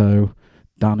 Discotto,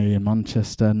 Danny in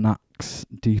Manchester, Nax,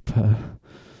 Deeper,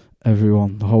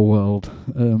 everyone, the whole world.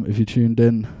 If you tuned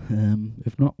in,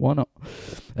 if not, why not?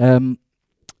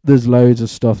 There's loads of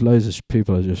stuff. Loads of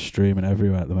people are just streaming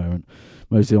everywhere at the moment,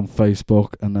 mostly on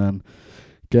Facebook, and then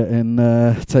getting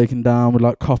taken down with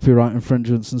like copyright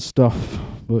infringements and stuff.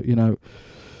 But you know,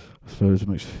 I suppose it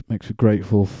makes me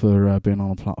grateful for being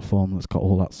on a platform that's got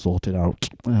all that sorted out.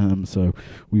 So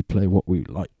we play what we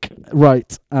like.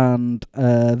 Right, and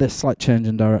this slight change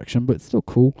in direction, but it's still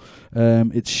cool.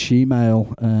 It's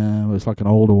Shemale. It's like an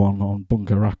older one on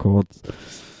Bunker Records.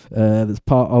 That's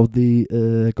part of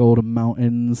the Golden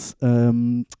Mountains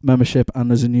membership, and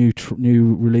there's a new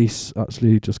release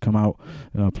actually just come out.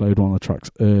 I played one of the tracks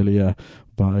earlier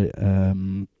by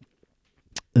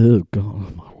oh god,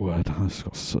 oh my word, I've just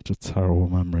got such a terrible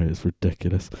memory, it's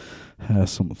ridiculous. Hair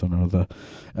something or other.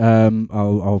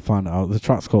 I'll find it out. The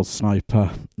track's called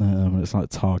Sniper, and it's like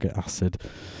Target Acid.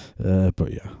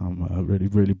 But yeah, I'm really,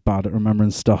 really bad at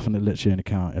remembering stuff, and it literally only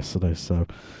came out yesterday, so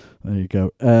there you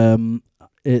go.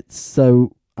 It's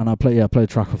so, and I play a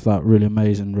track off that really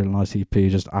amazing, really nice EP,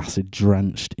 just acid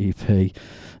drenched EP.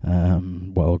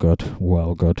 Well good,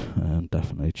 and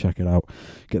definitely check it out.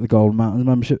 Get the Golden Mountains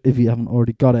membership if you haven't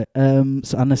already got it. And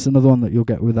this is another one that you'll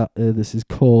get with that. This is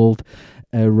called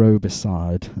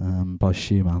Aerobicide by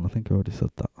She-Man. I think I already said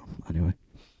that. Anyway.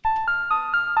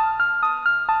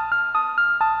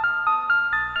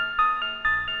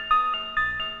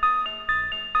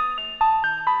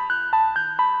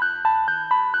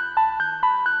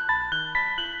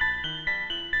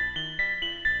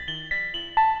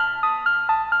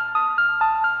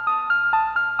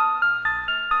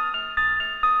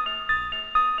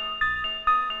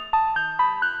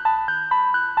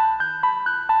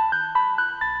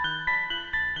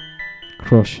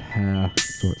 Crush Hair,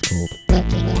 that's what it's called.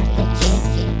 Looking at the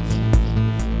gym,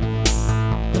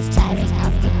 it's tiring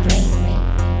out the brain.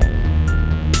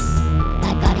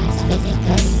 My body's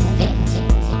physically fit,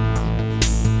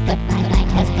 but my mind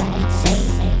has gone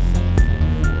insane.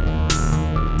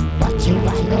 What you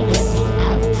are you're working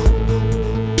out,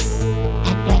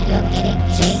 and when you're getting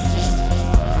changed,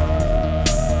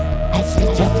 I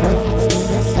switch your profits to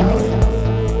your soul,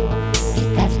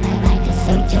 because my mind is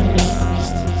so deranged.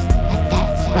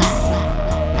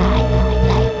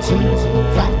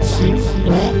 Watch you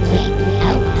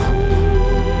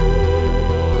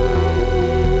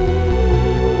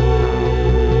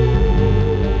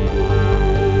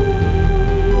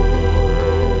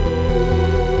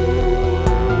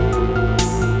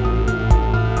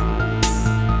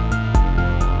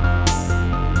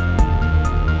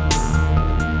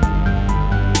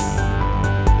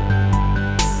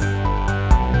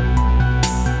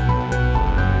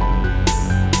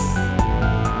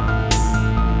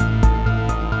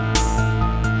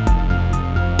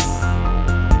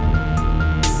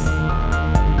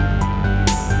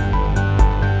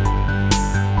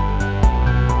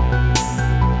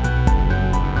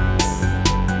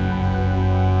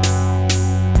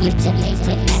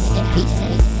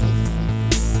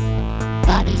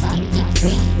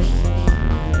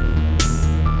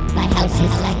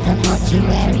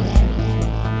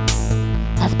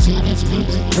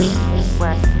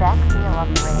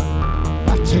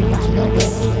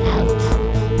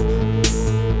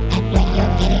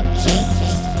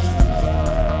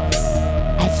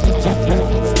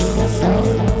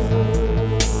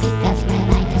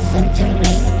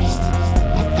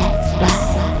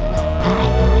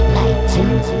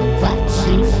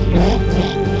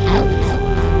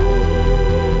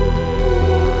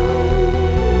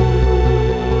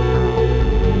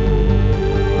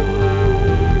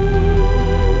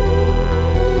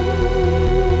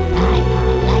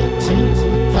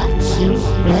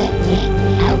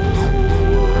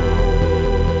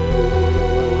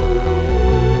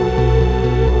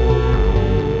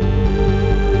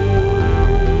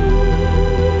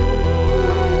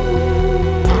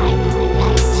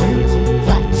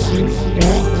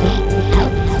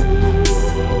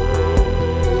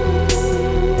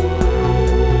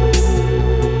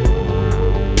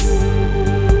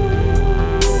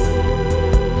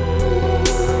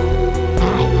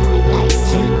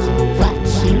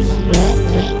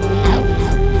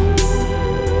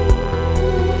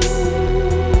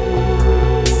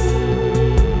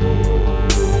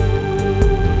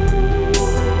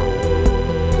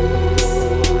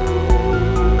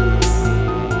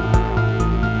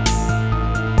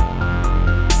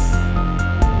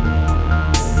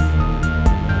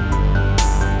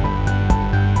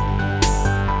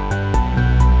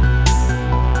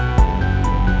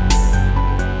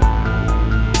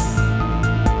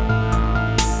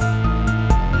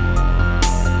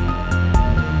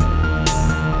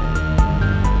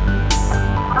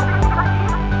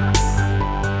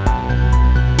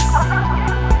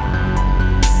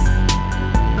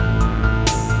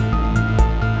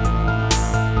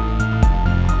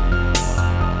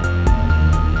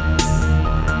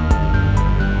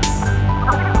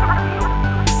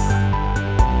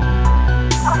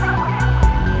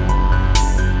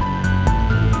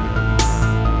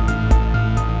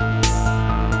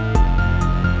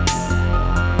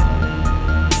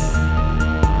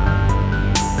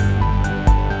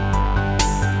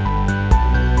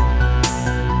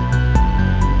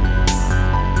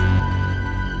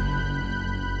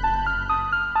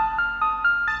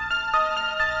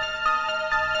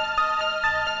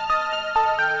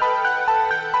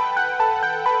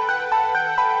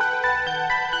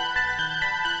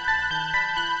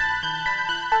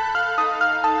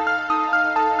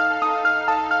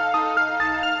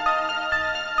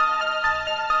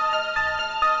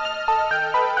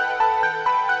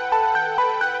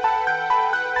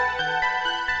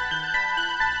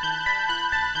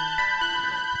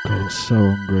So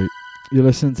hungry. You're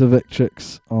listening to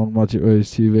Victrix on Magic Rose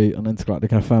TV on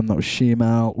Intergalactic FM. That was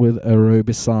Shemale with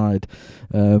Aerobicide.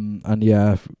 And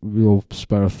yeah, we'll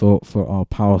spare a thought for our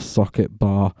power socket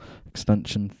bar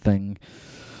extension thing.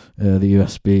 The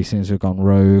USB seems to have gone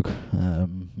rogue.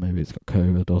 Maybe it's got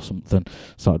COVID or something.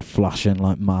 Started flashing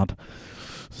like mad.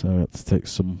 So let's take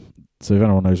some. So if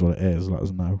anyone knows what it is, let us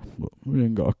know. But we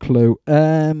ain't got a clue. But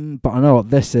I know what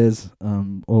this is.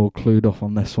 All clued up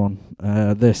on this one.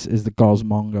 This is the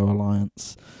Gosmongo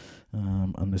Alliance.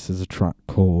 And this is a track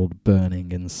called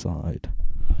Burning Inside.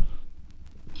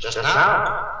 Just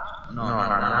now? No,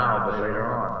 not now, but later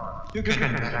on. You can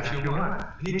have it if you want.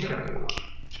 Anytime.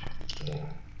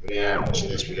 Vediamo se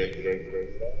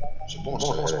c'est bon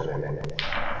ça.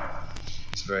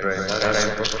 It's very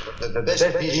the best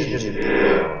piece in the video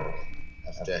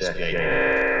of Jazz Gate.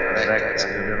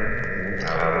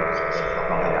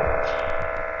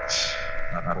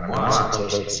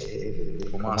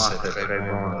 Pour moi, c'était très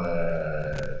bon.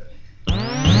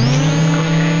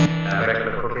 Avec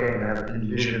le cocaine, une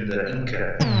vision de Inca.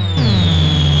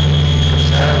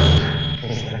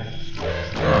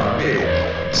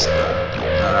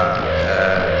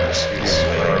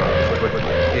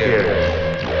 Here,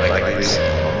 like this.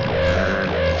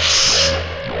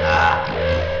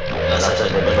 That's a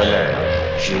banana.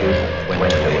 She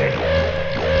went away.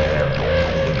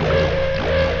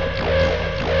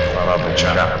 Probably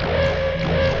chop.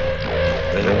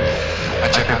 Really? I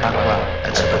check it back well. I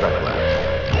check it back well.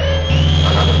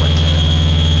 Another one.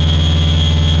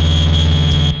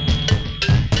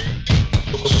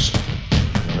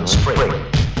 Spring.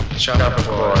 Chop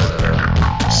for a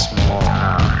small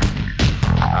town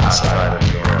outside of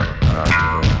New York.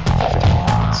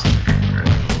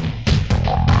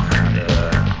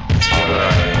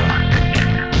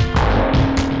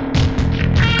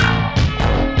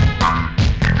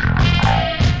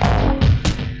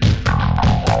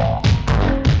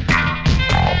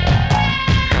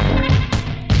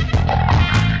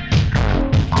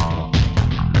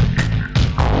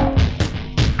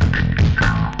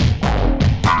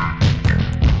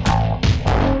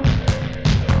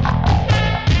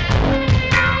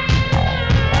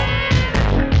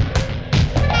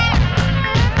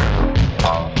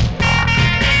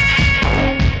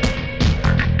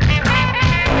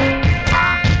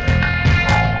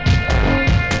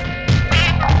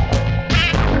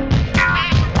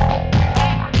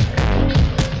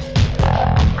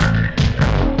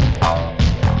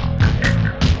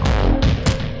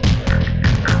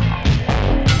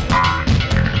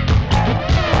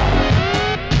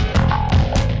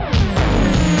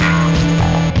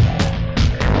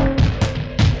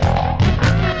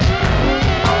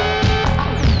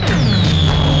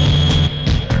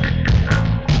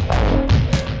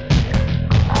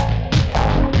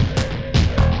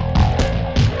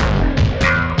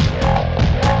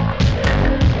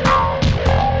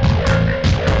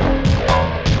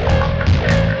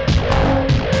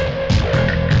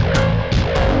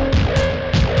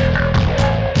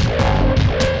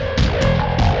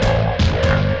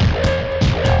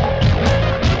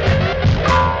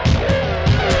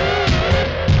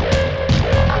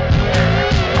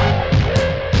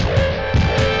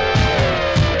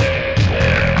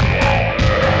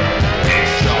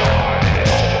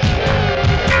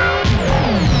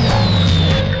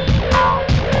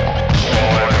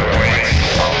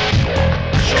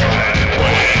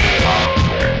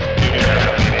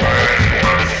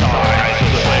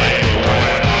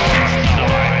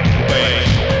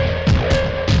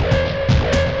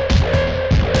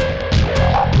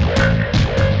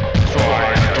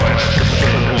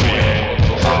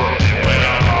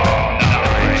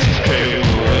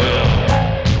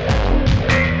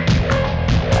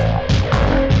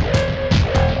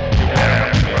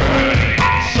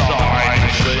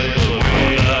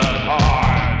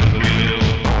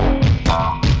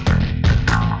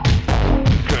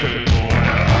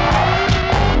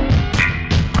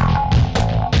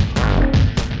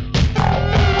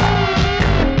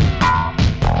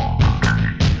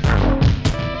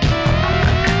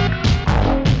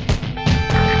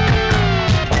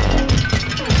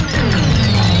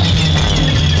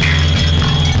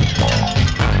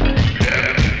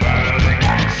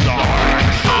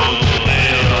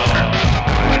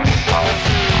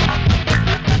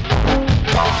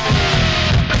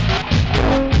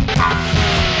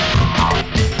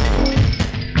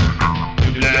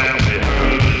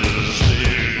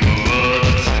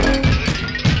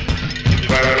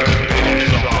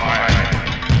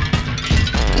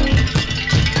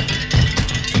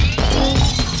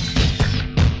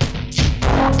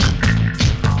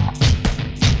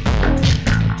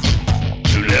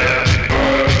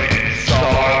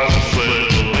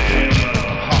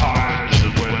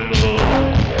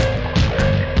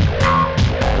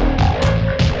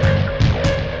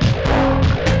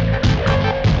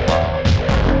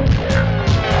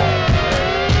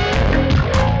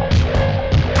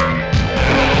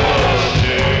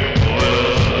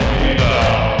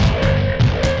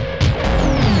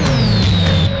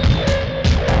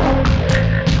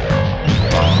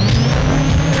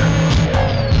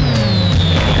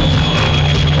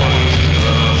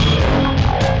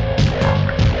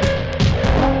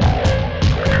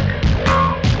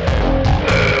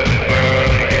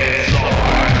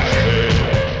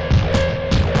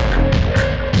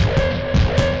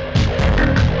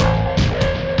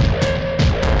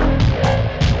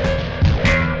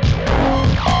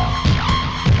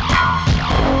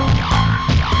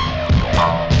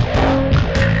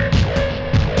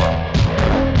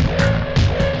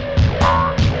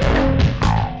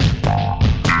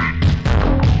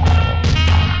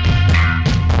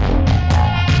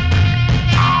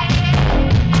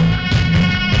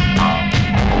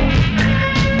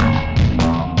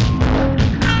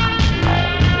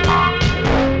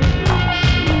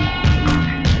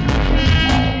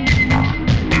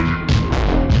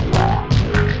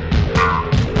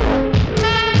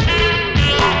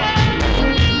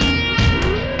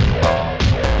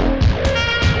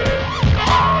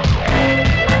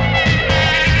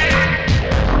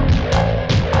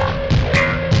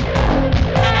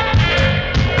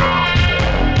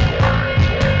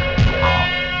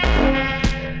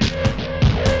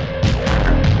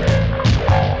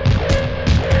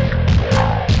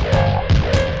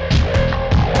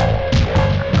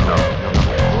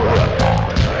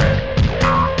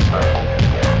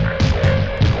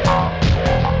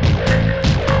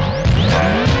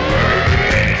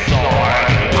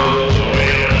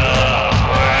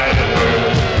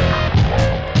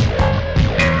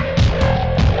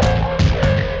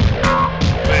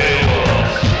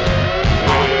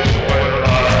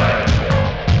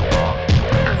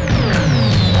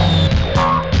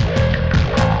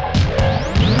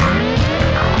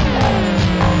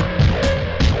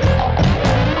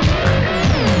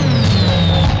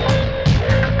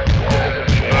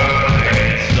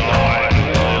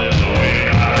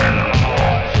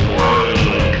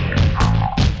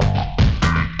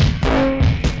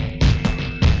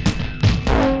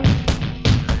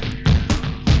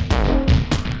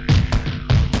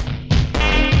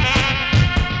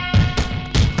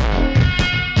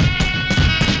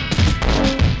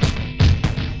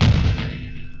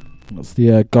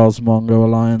 the Gosmongo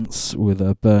Alliance with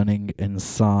a Burning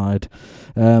Inside.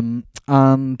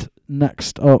 And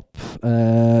next up,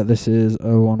 this is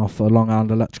a one off a Long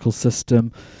Island Electrical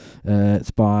System.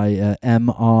 It's by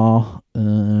MR,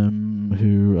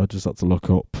 who I just had to look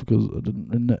up because I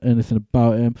didn't know anything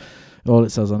about him. All it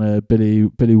says on here, Billy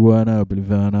Werner, Billy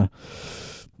Werner.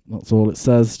 That's all it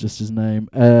says, just his name.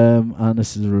 And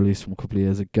this is a release from a couple of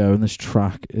years ago, and this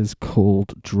track is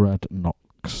called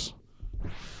Dreadnoks.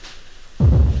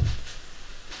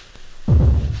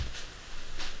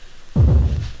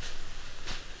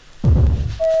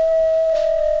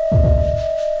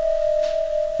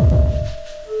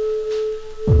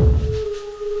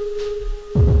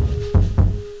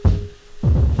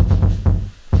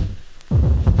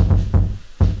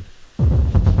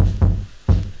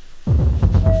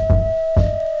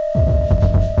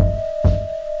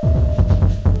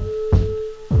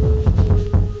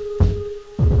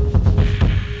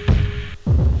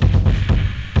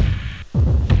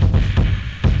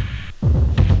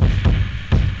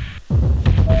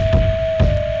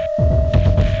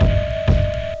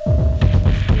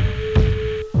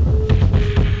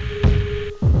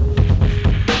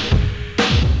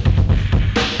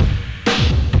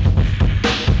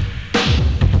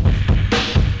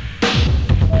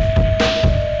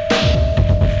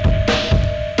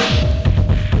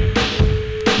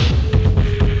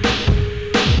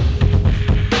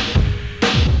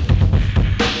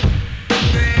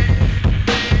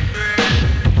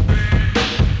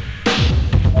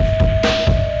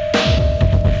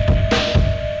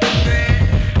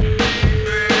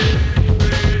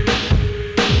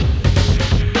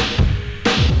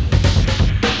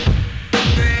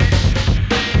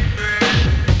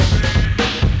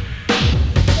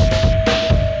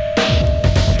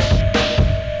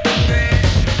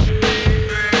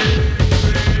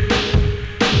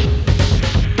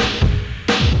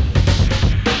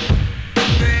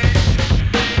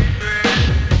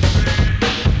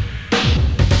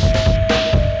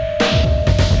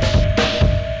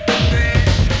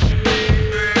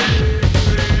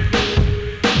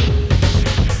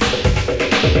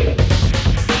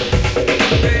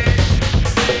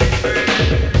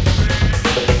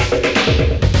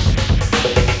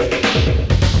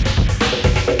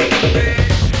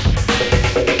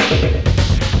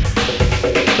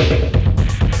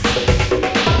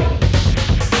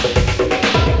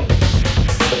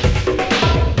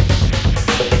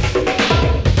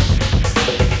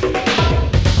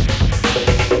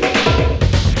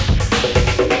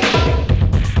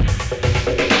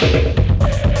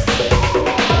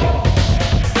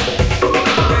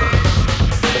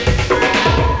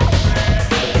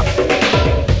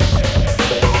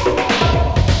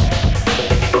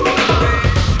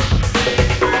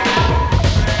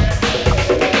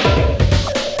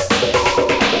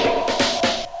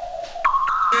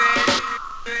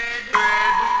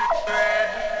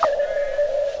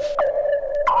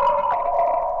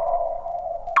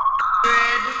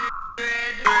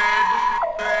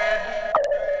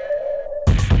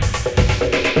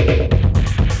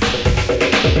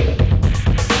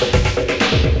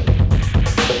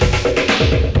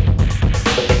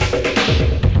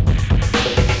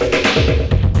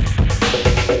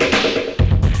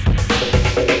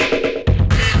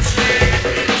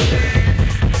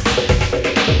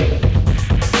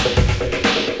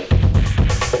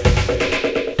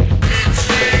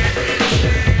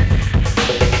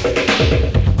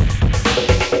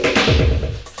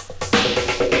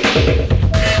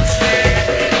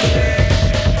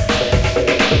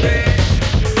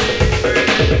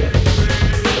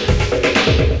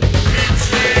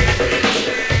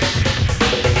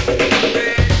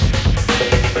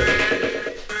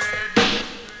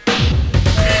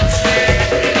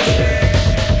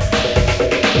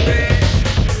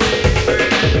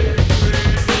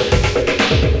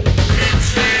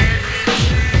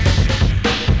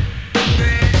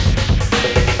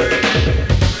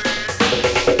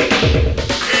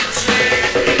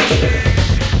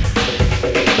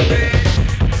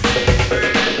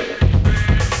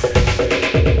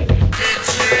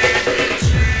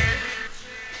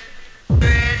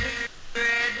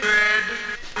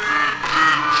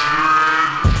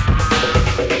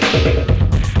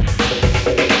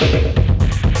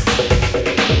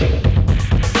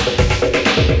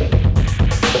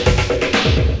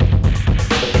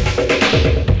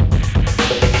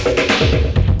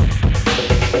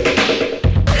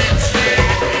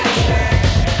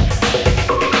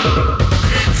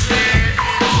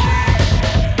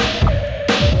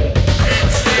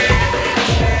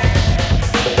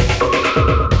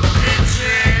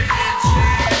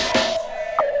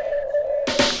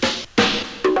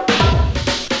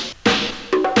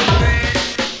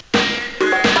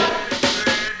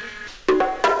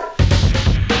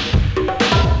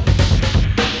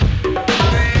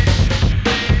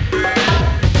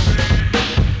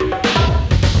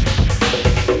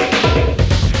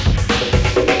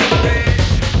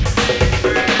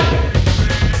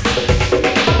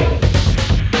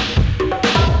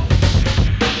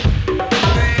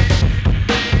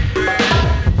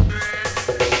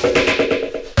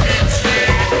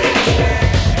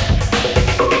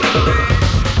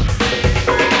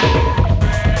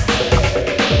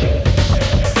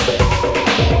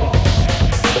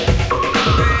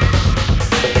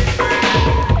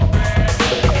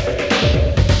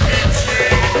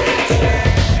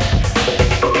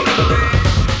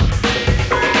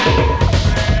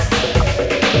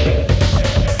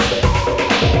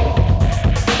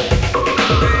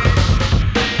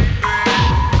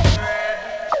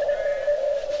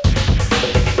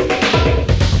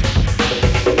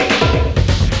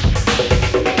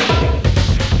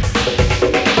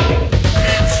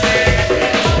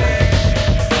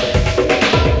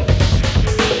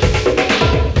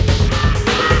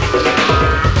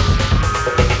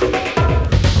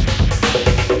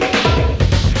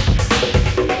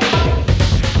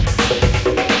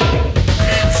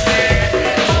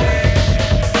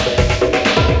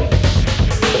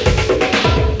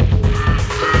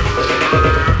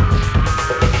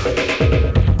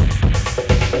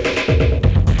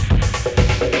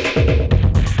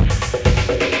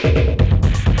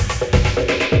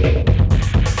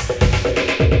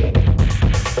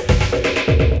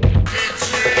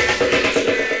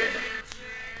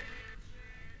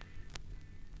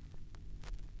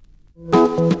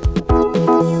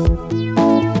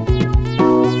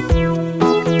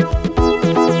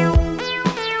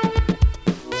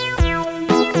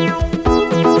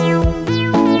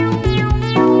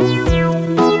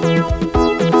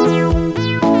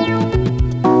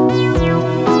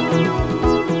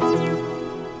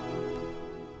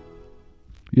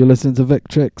 You're listening to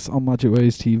Victrix on Magic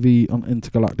Waves TV on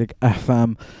Intergalactic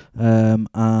FM,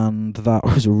 and that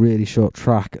was a really short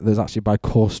track. There's actually by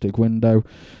Caustic Window.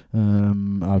 I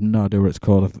have no idea what it's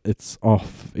called. It's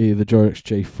off either Joyrix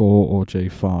J4 or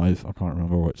J5. I can't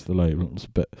remember which the label. It's a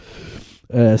bit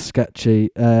sketchy.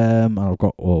 And I've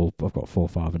got 4,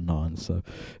 5, and 9. So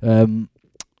I'm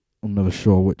never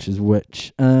sure which is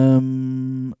which.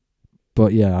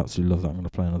 But yeah, I absolutely love that. I'm going to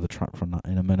play another track from that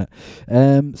in a minute.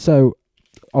 So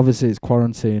obviously it's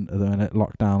quarantine at the minute,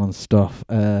 lockdown and stuff.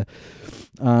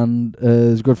 And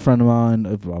there's a good friend of mine.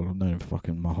 Well, I've known him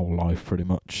fucking my whole life pretty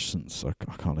much, since I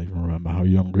can't even remember how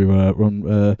young we were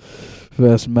when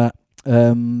first met.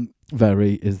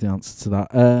 Very is the answer to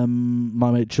that.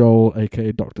 My mate Joel,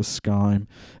 aka Dr. Skyme,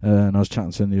 and I was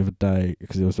chatting to him the other day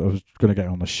because I was going to get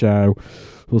on the show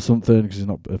or something because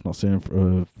I've not seen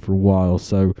him for a while.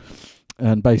 So,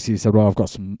 and basically he said, "Well, I've got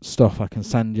some stuff I can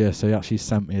send you." So he actually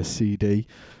sent me a CD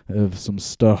of some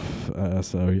stuff.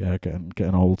 So yeah,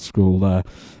 getting old school there.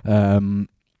 And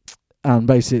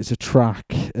basically it's a track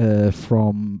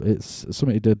it's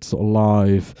something he did sort of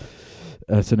live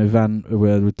at an event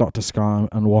with Dr. Sky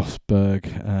and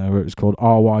Waspberg, where it was called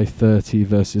RY30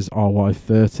 versus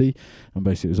RY30, and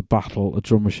basically it was a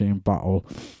drum machine battle,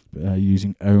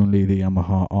 using only the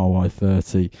Yamaha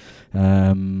RY30.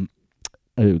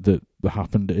 That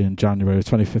happened in January,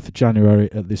 25th of January,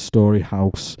 at this Story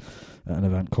House, at an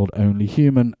event called Only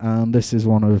Human, and this is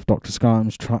one of Dr.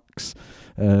 Skyme's tracks.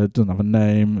 Doesn't have a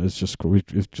name. We've just called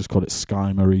it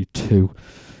Skymery 2.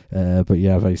 But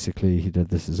yeah, basically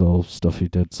this is all stuff he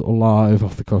did sort of live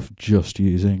off the cuff, just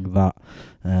using that.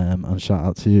 And shout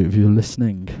out to you if you're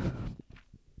listening.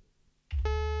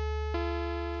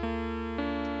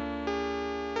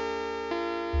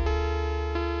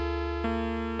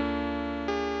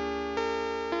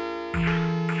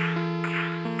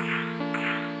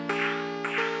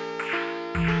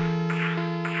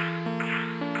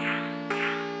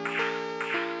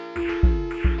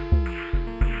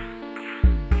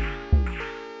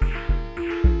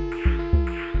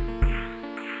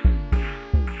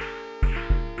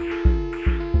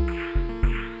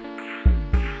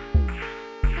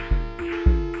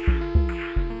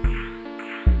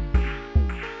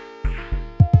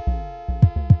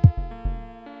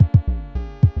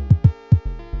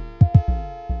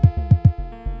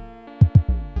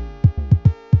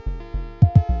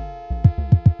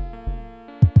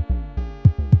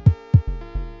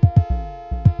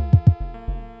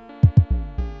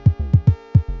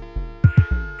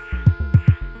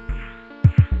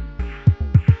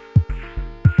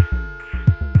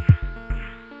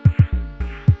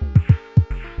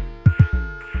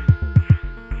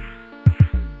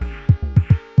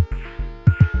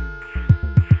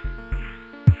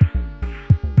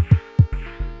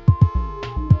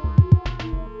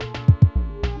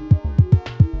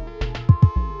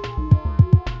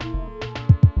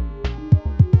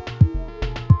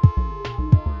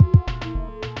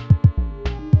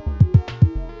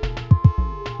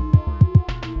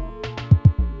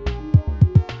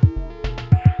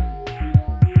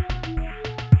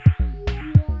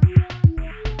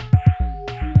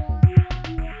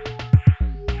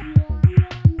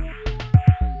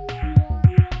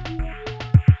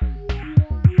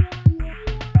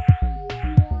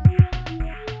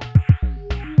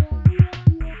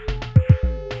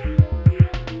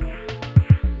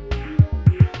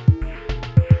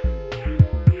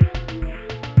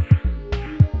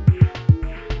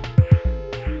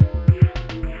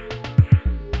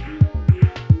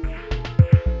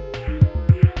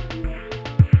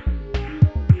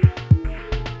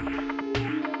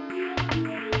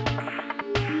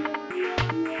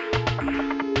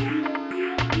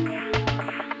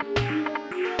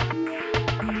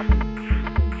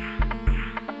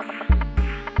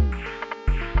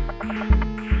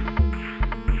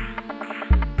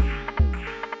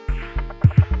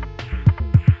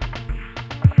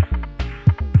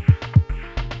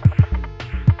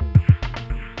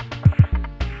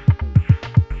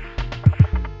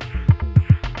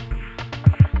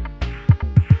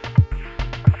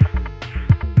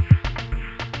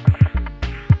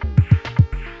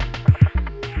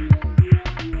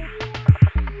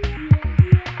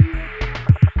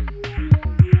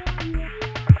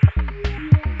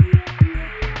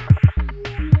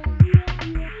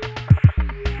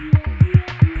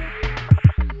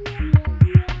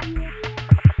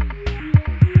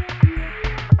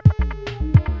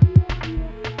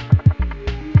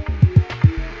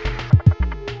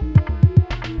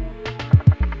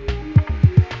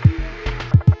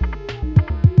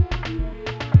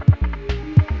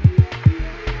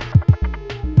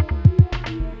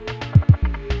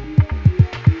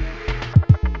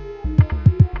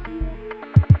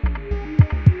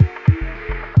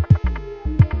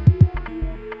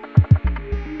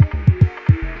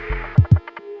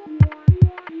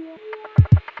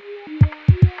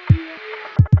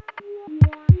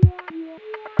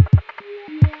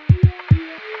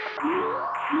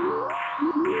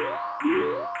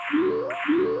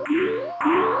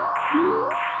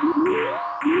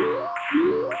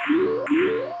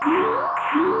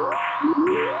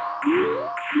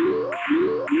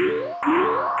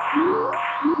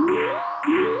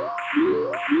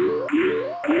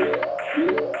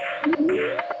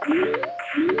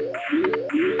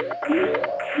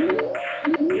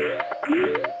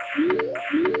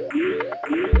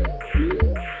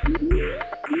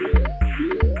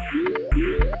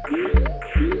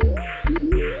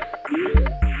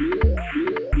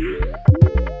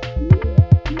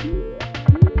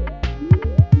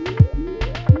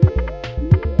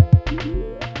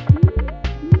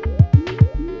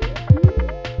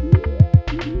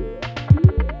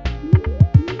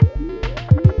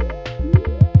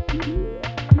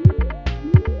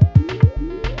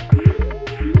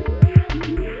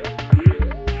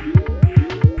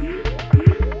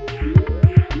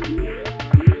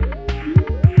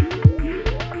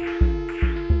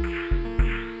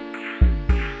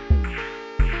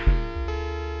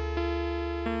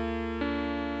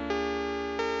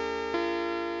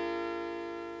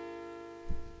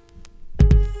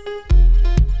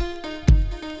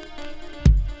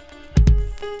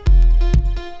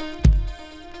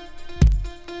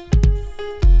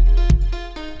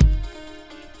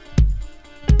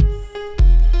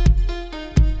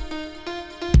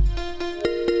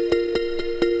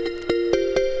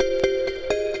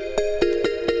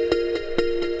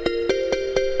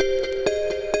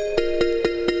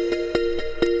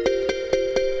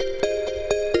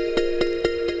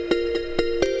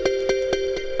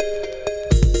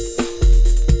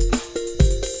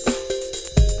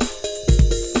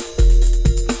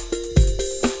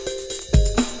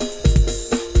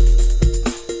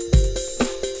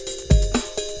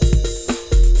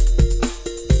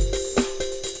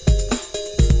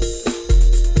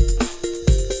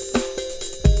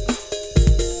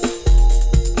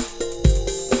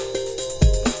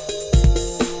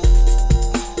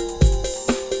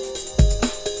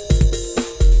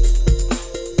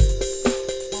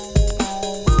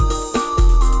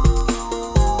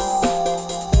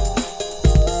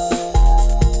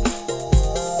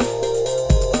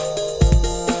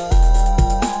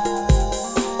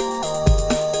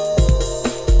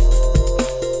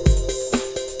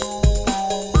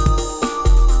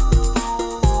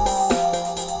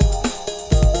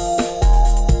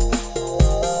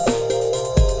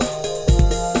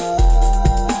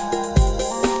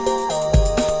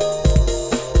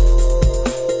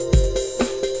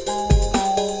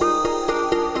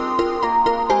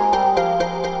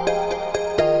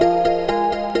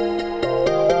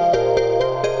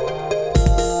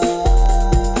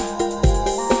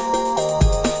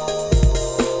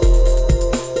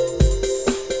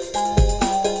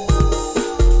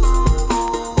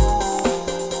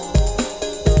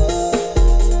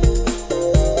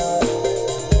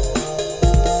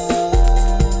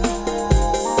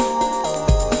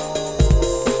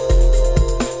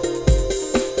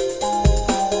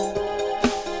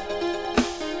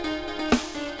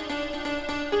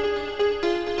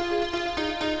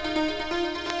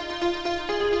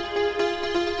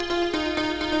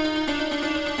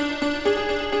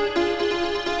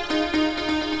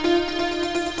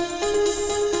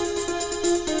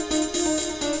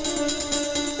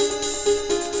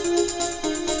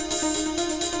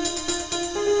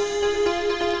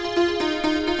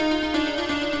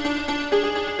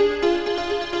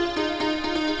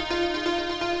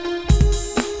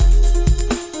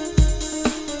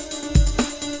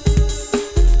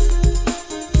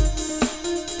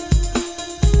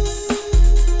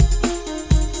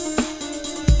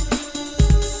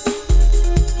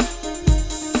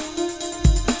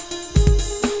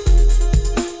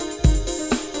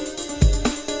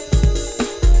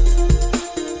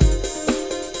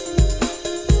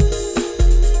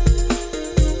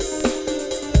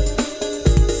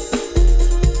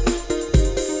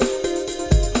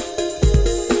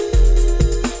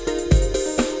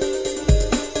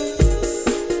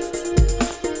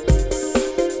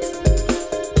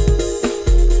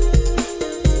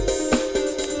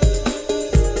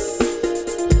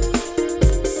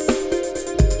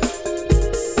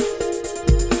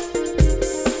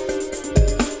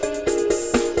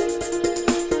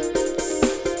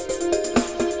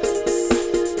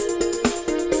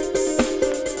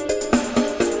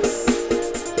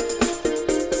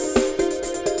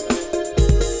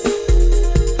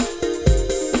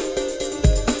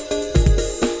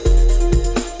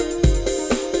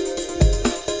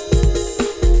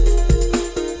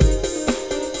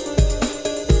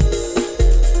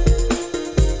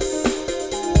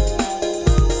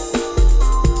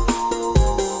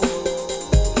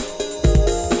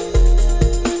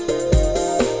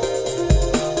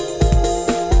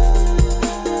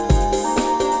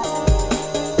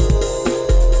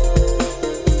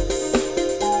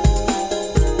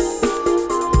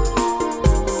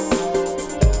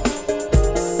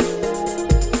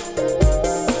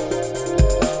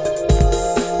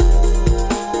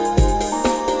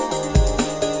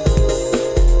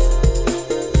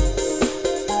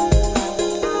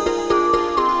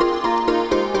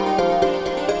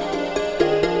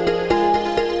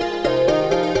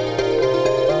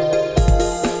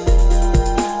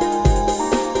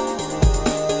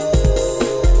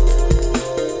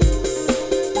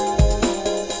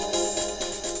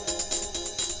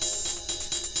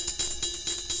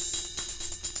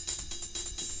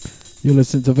 You're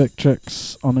listening to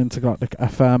Victrix on Intergalactic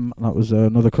FM. That was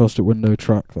another Caustic Window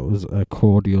track. That was a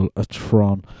Cordial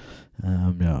Atron.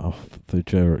 Off the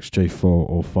JRX J4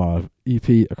 or 5 EP,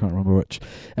 I can't remember which.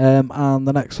 And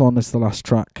the next one is the last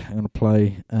track I'm going to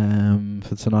play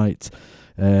for tonight.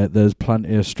 There's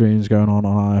plenty of streams going on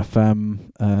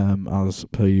IFM as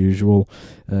per usual,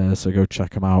 so go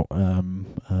check them out.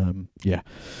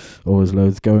 Always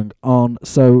loads going on.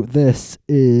 So this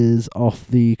is off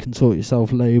the Consort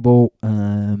Yourself label,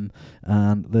 and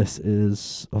this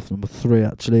is off number 3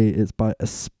 actually. It's by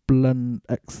Esplendor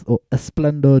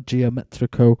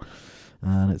Geometrico,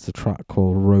 and it's a track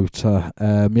called Rota.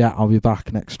 I'll be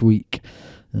back next week,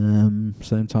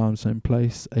 same time, same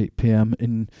place, 8 p.m.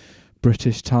 in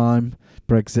British time,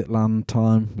 Brexit land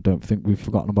time. I don't think we've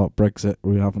forgotten about Brexit.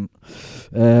 We haven't.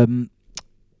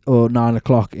 Or 9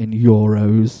 o'clock in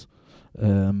Euros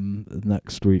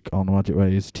next week on Magic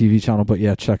Waves TV channel. But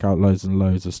yeah, check out loads and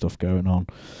loads of stuff going on.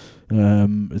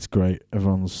 It's great.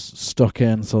 Everyone's stuck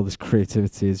in, so all this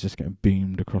creativity is just getting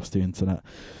beamed across the internet.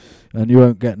 And you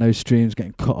won't get no streams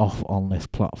getting cut off on this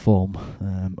platform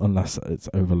unless it's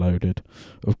overloaded,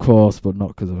 of course, but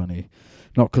not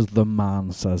because the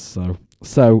man says so.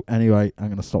 So anyway, I'm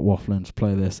going to stop waffling to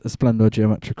play this. Esplendor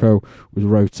Geometrico with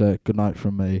Rota. Good night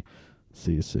from me.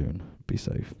 See you soon. Be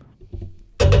safe.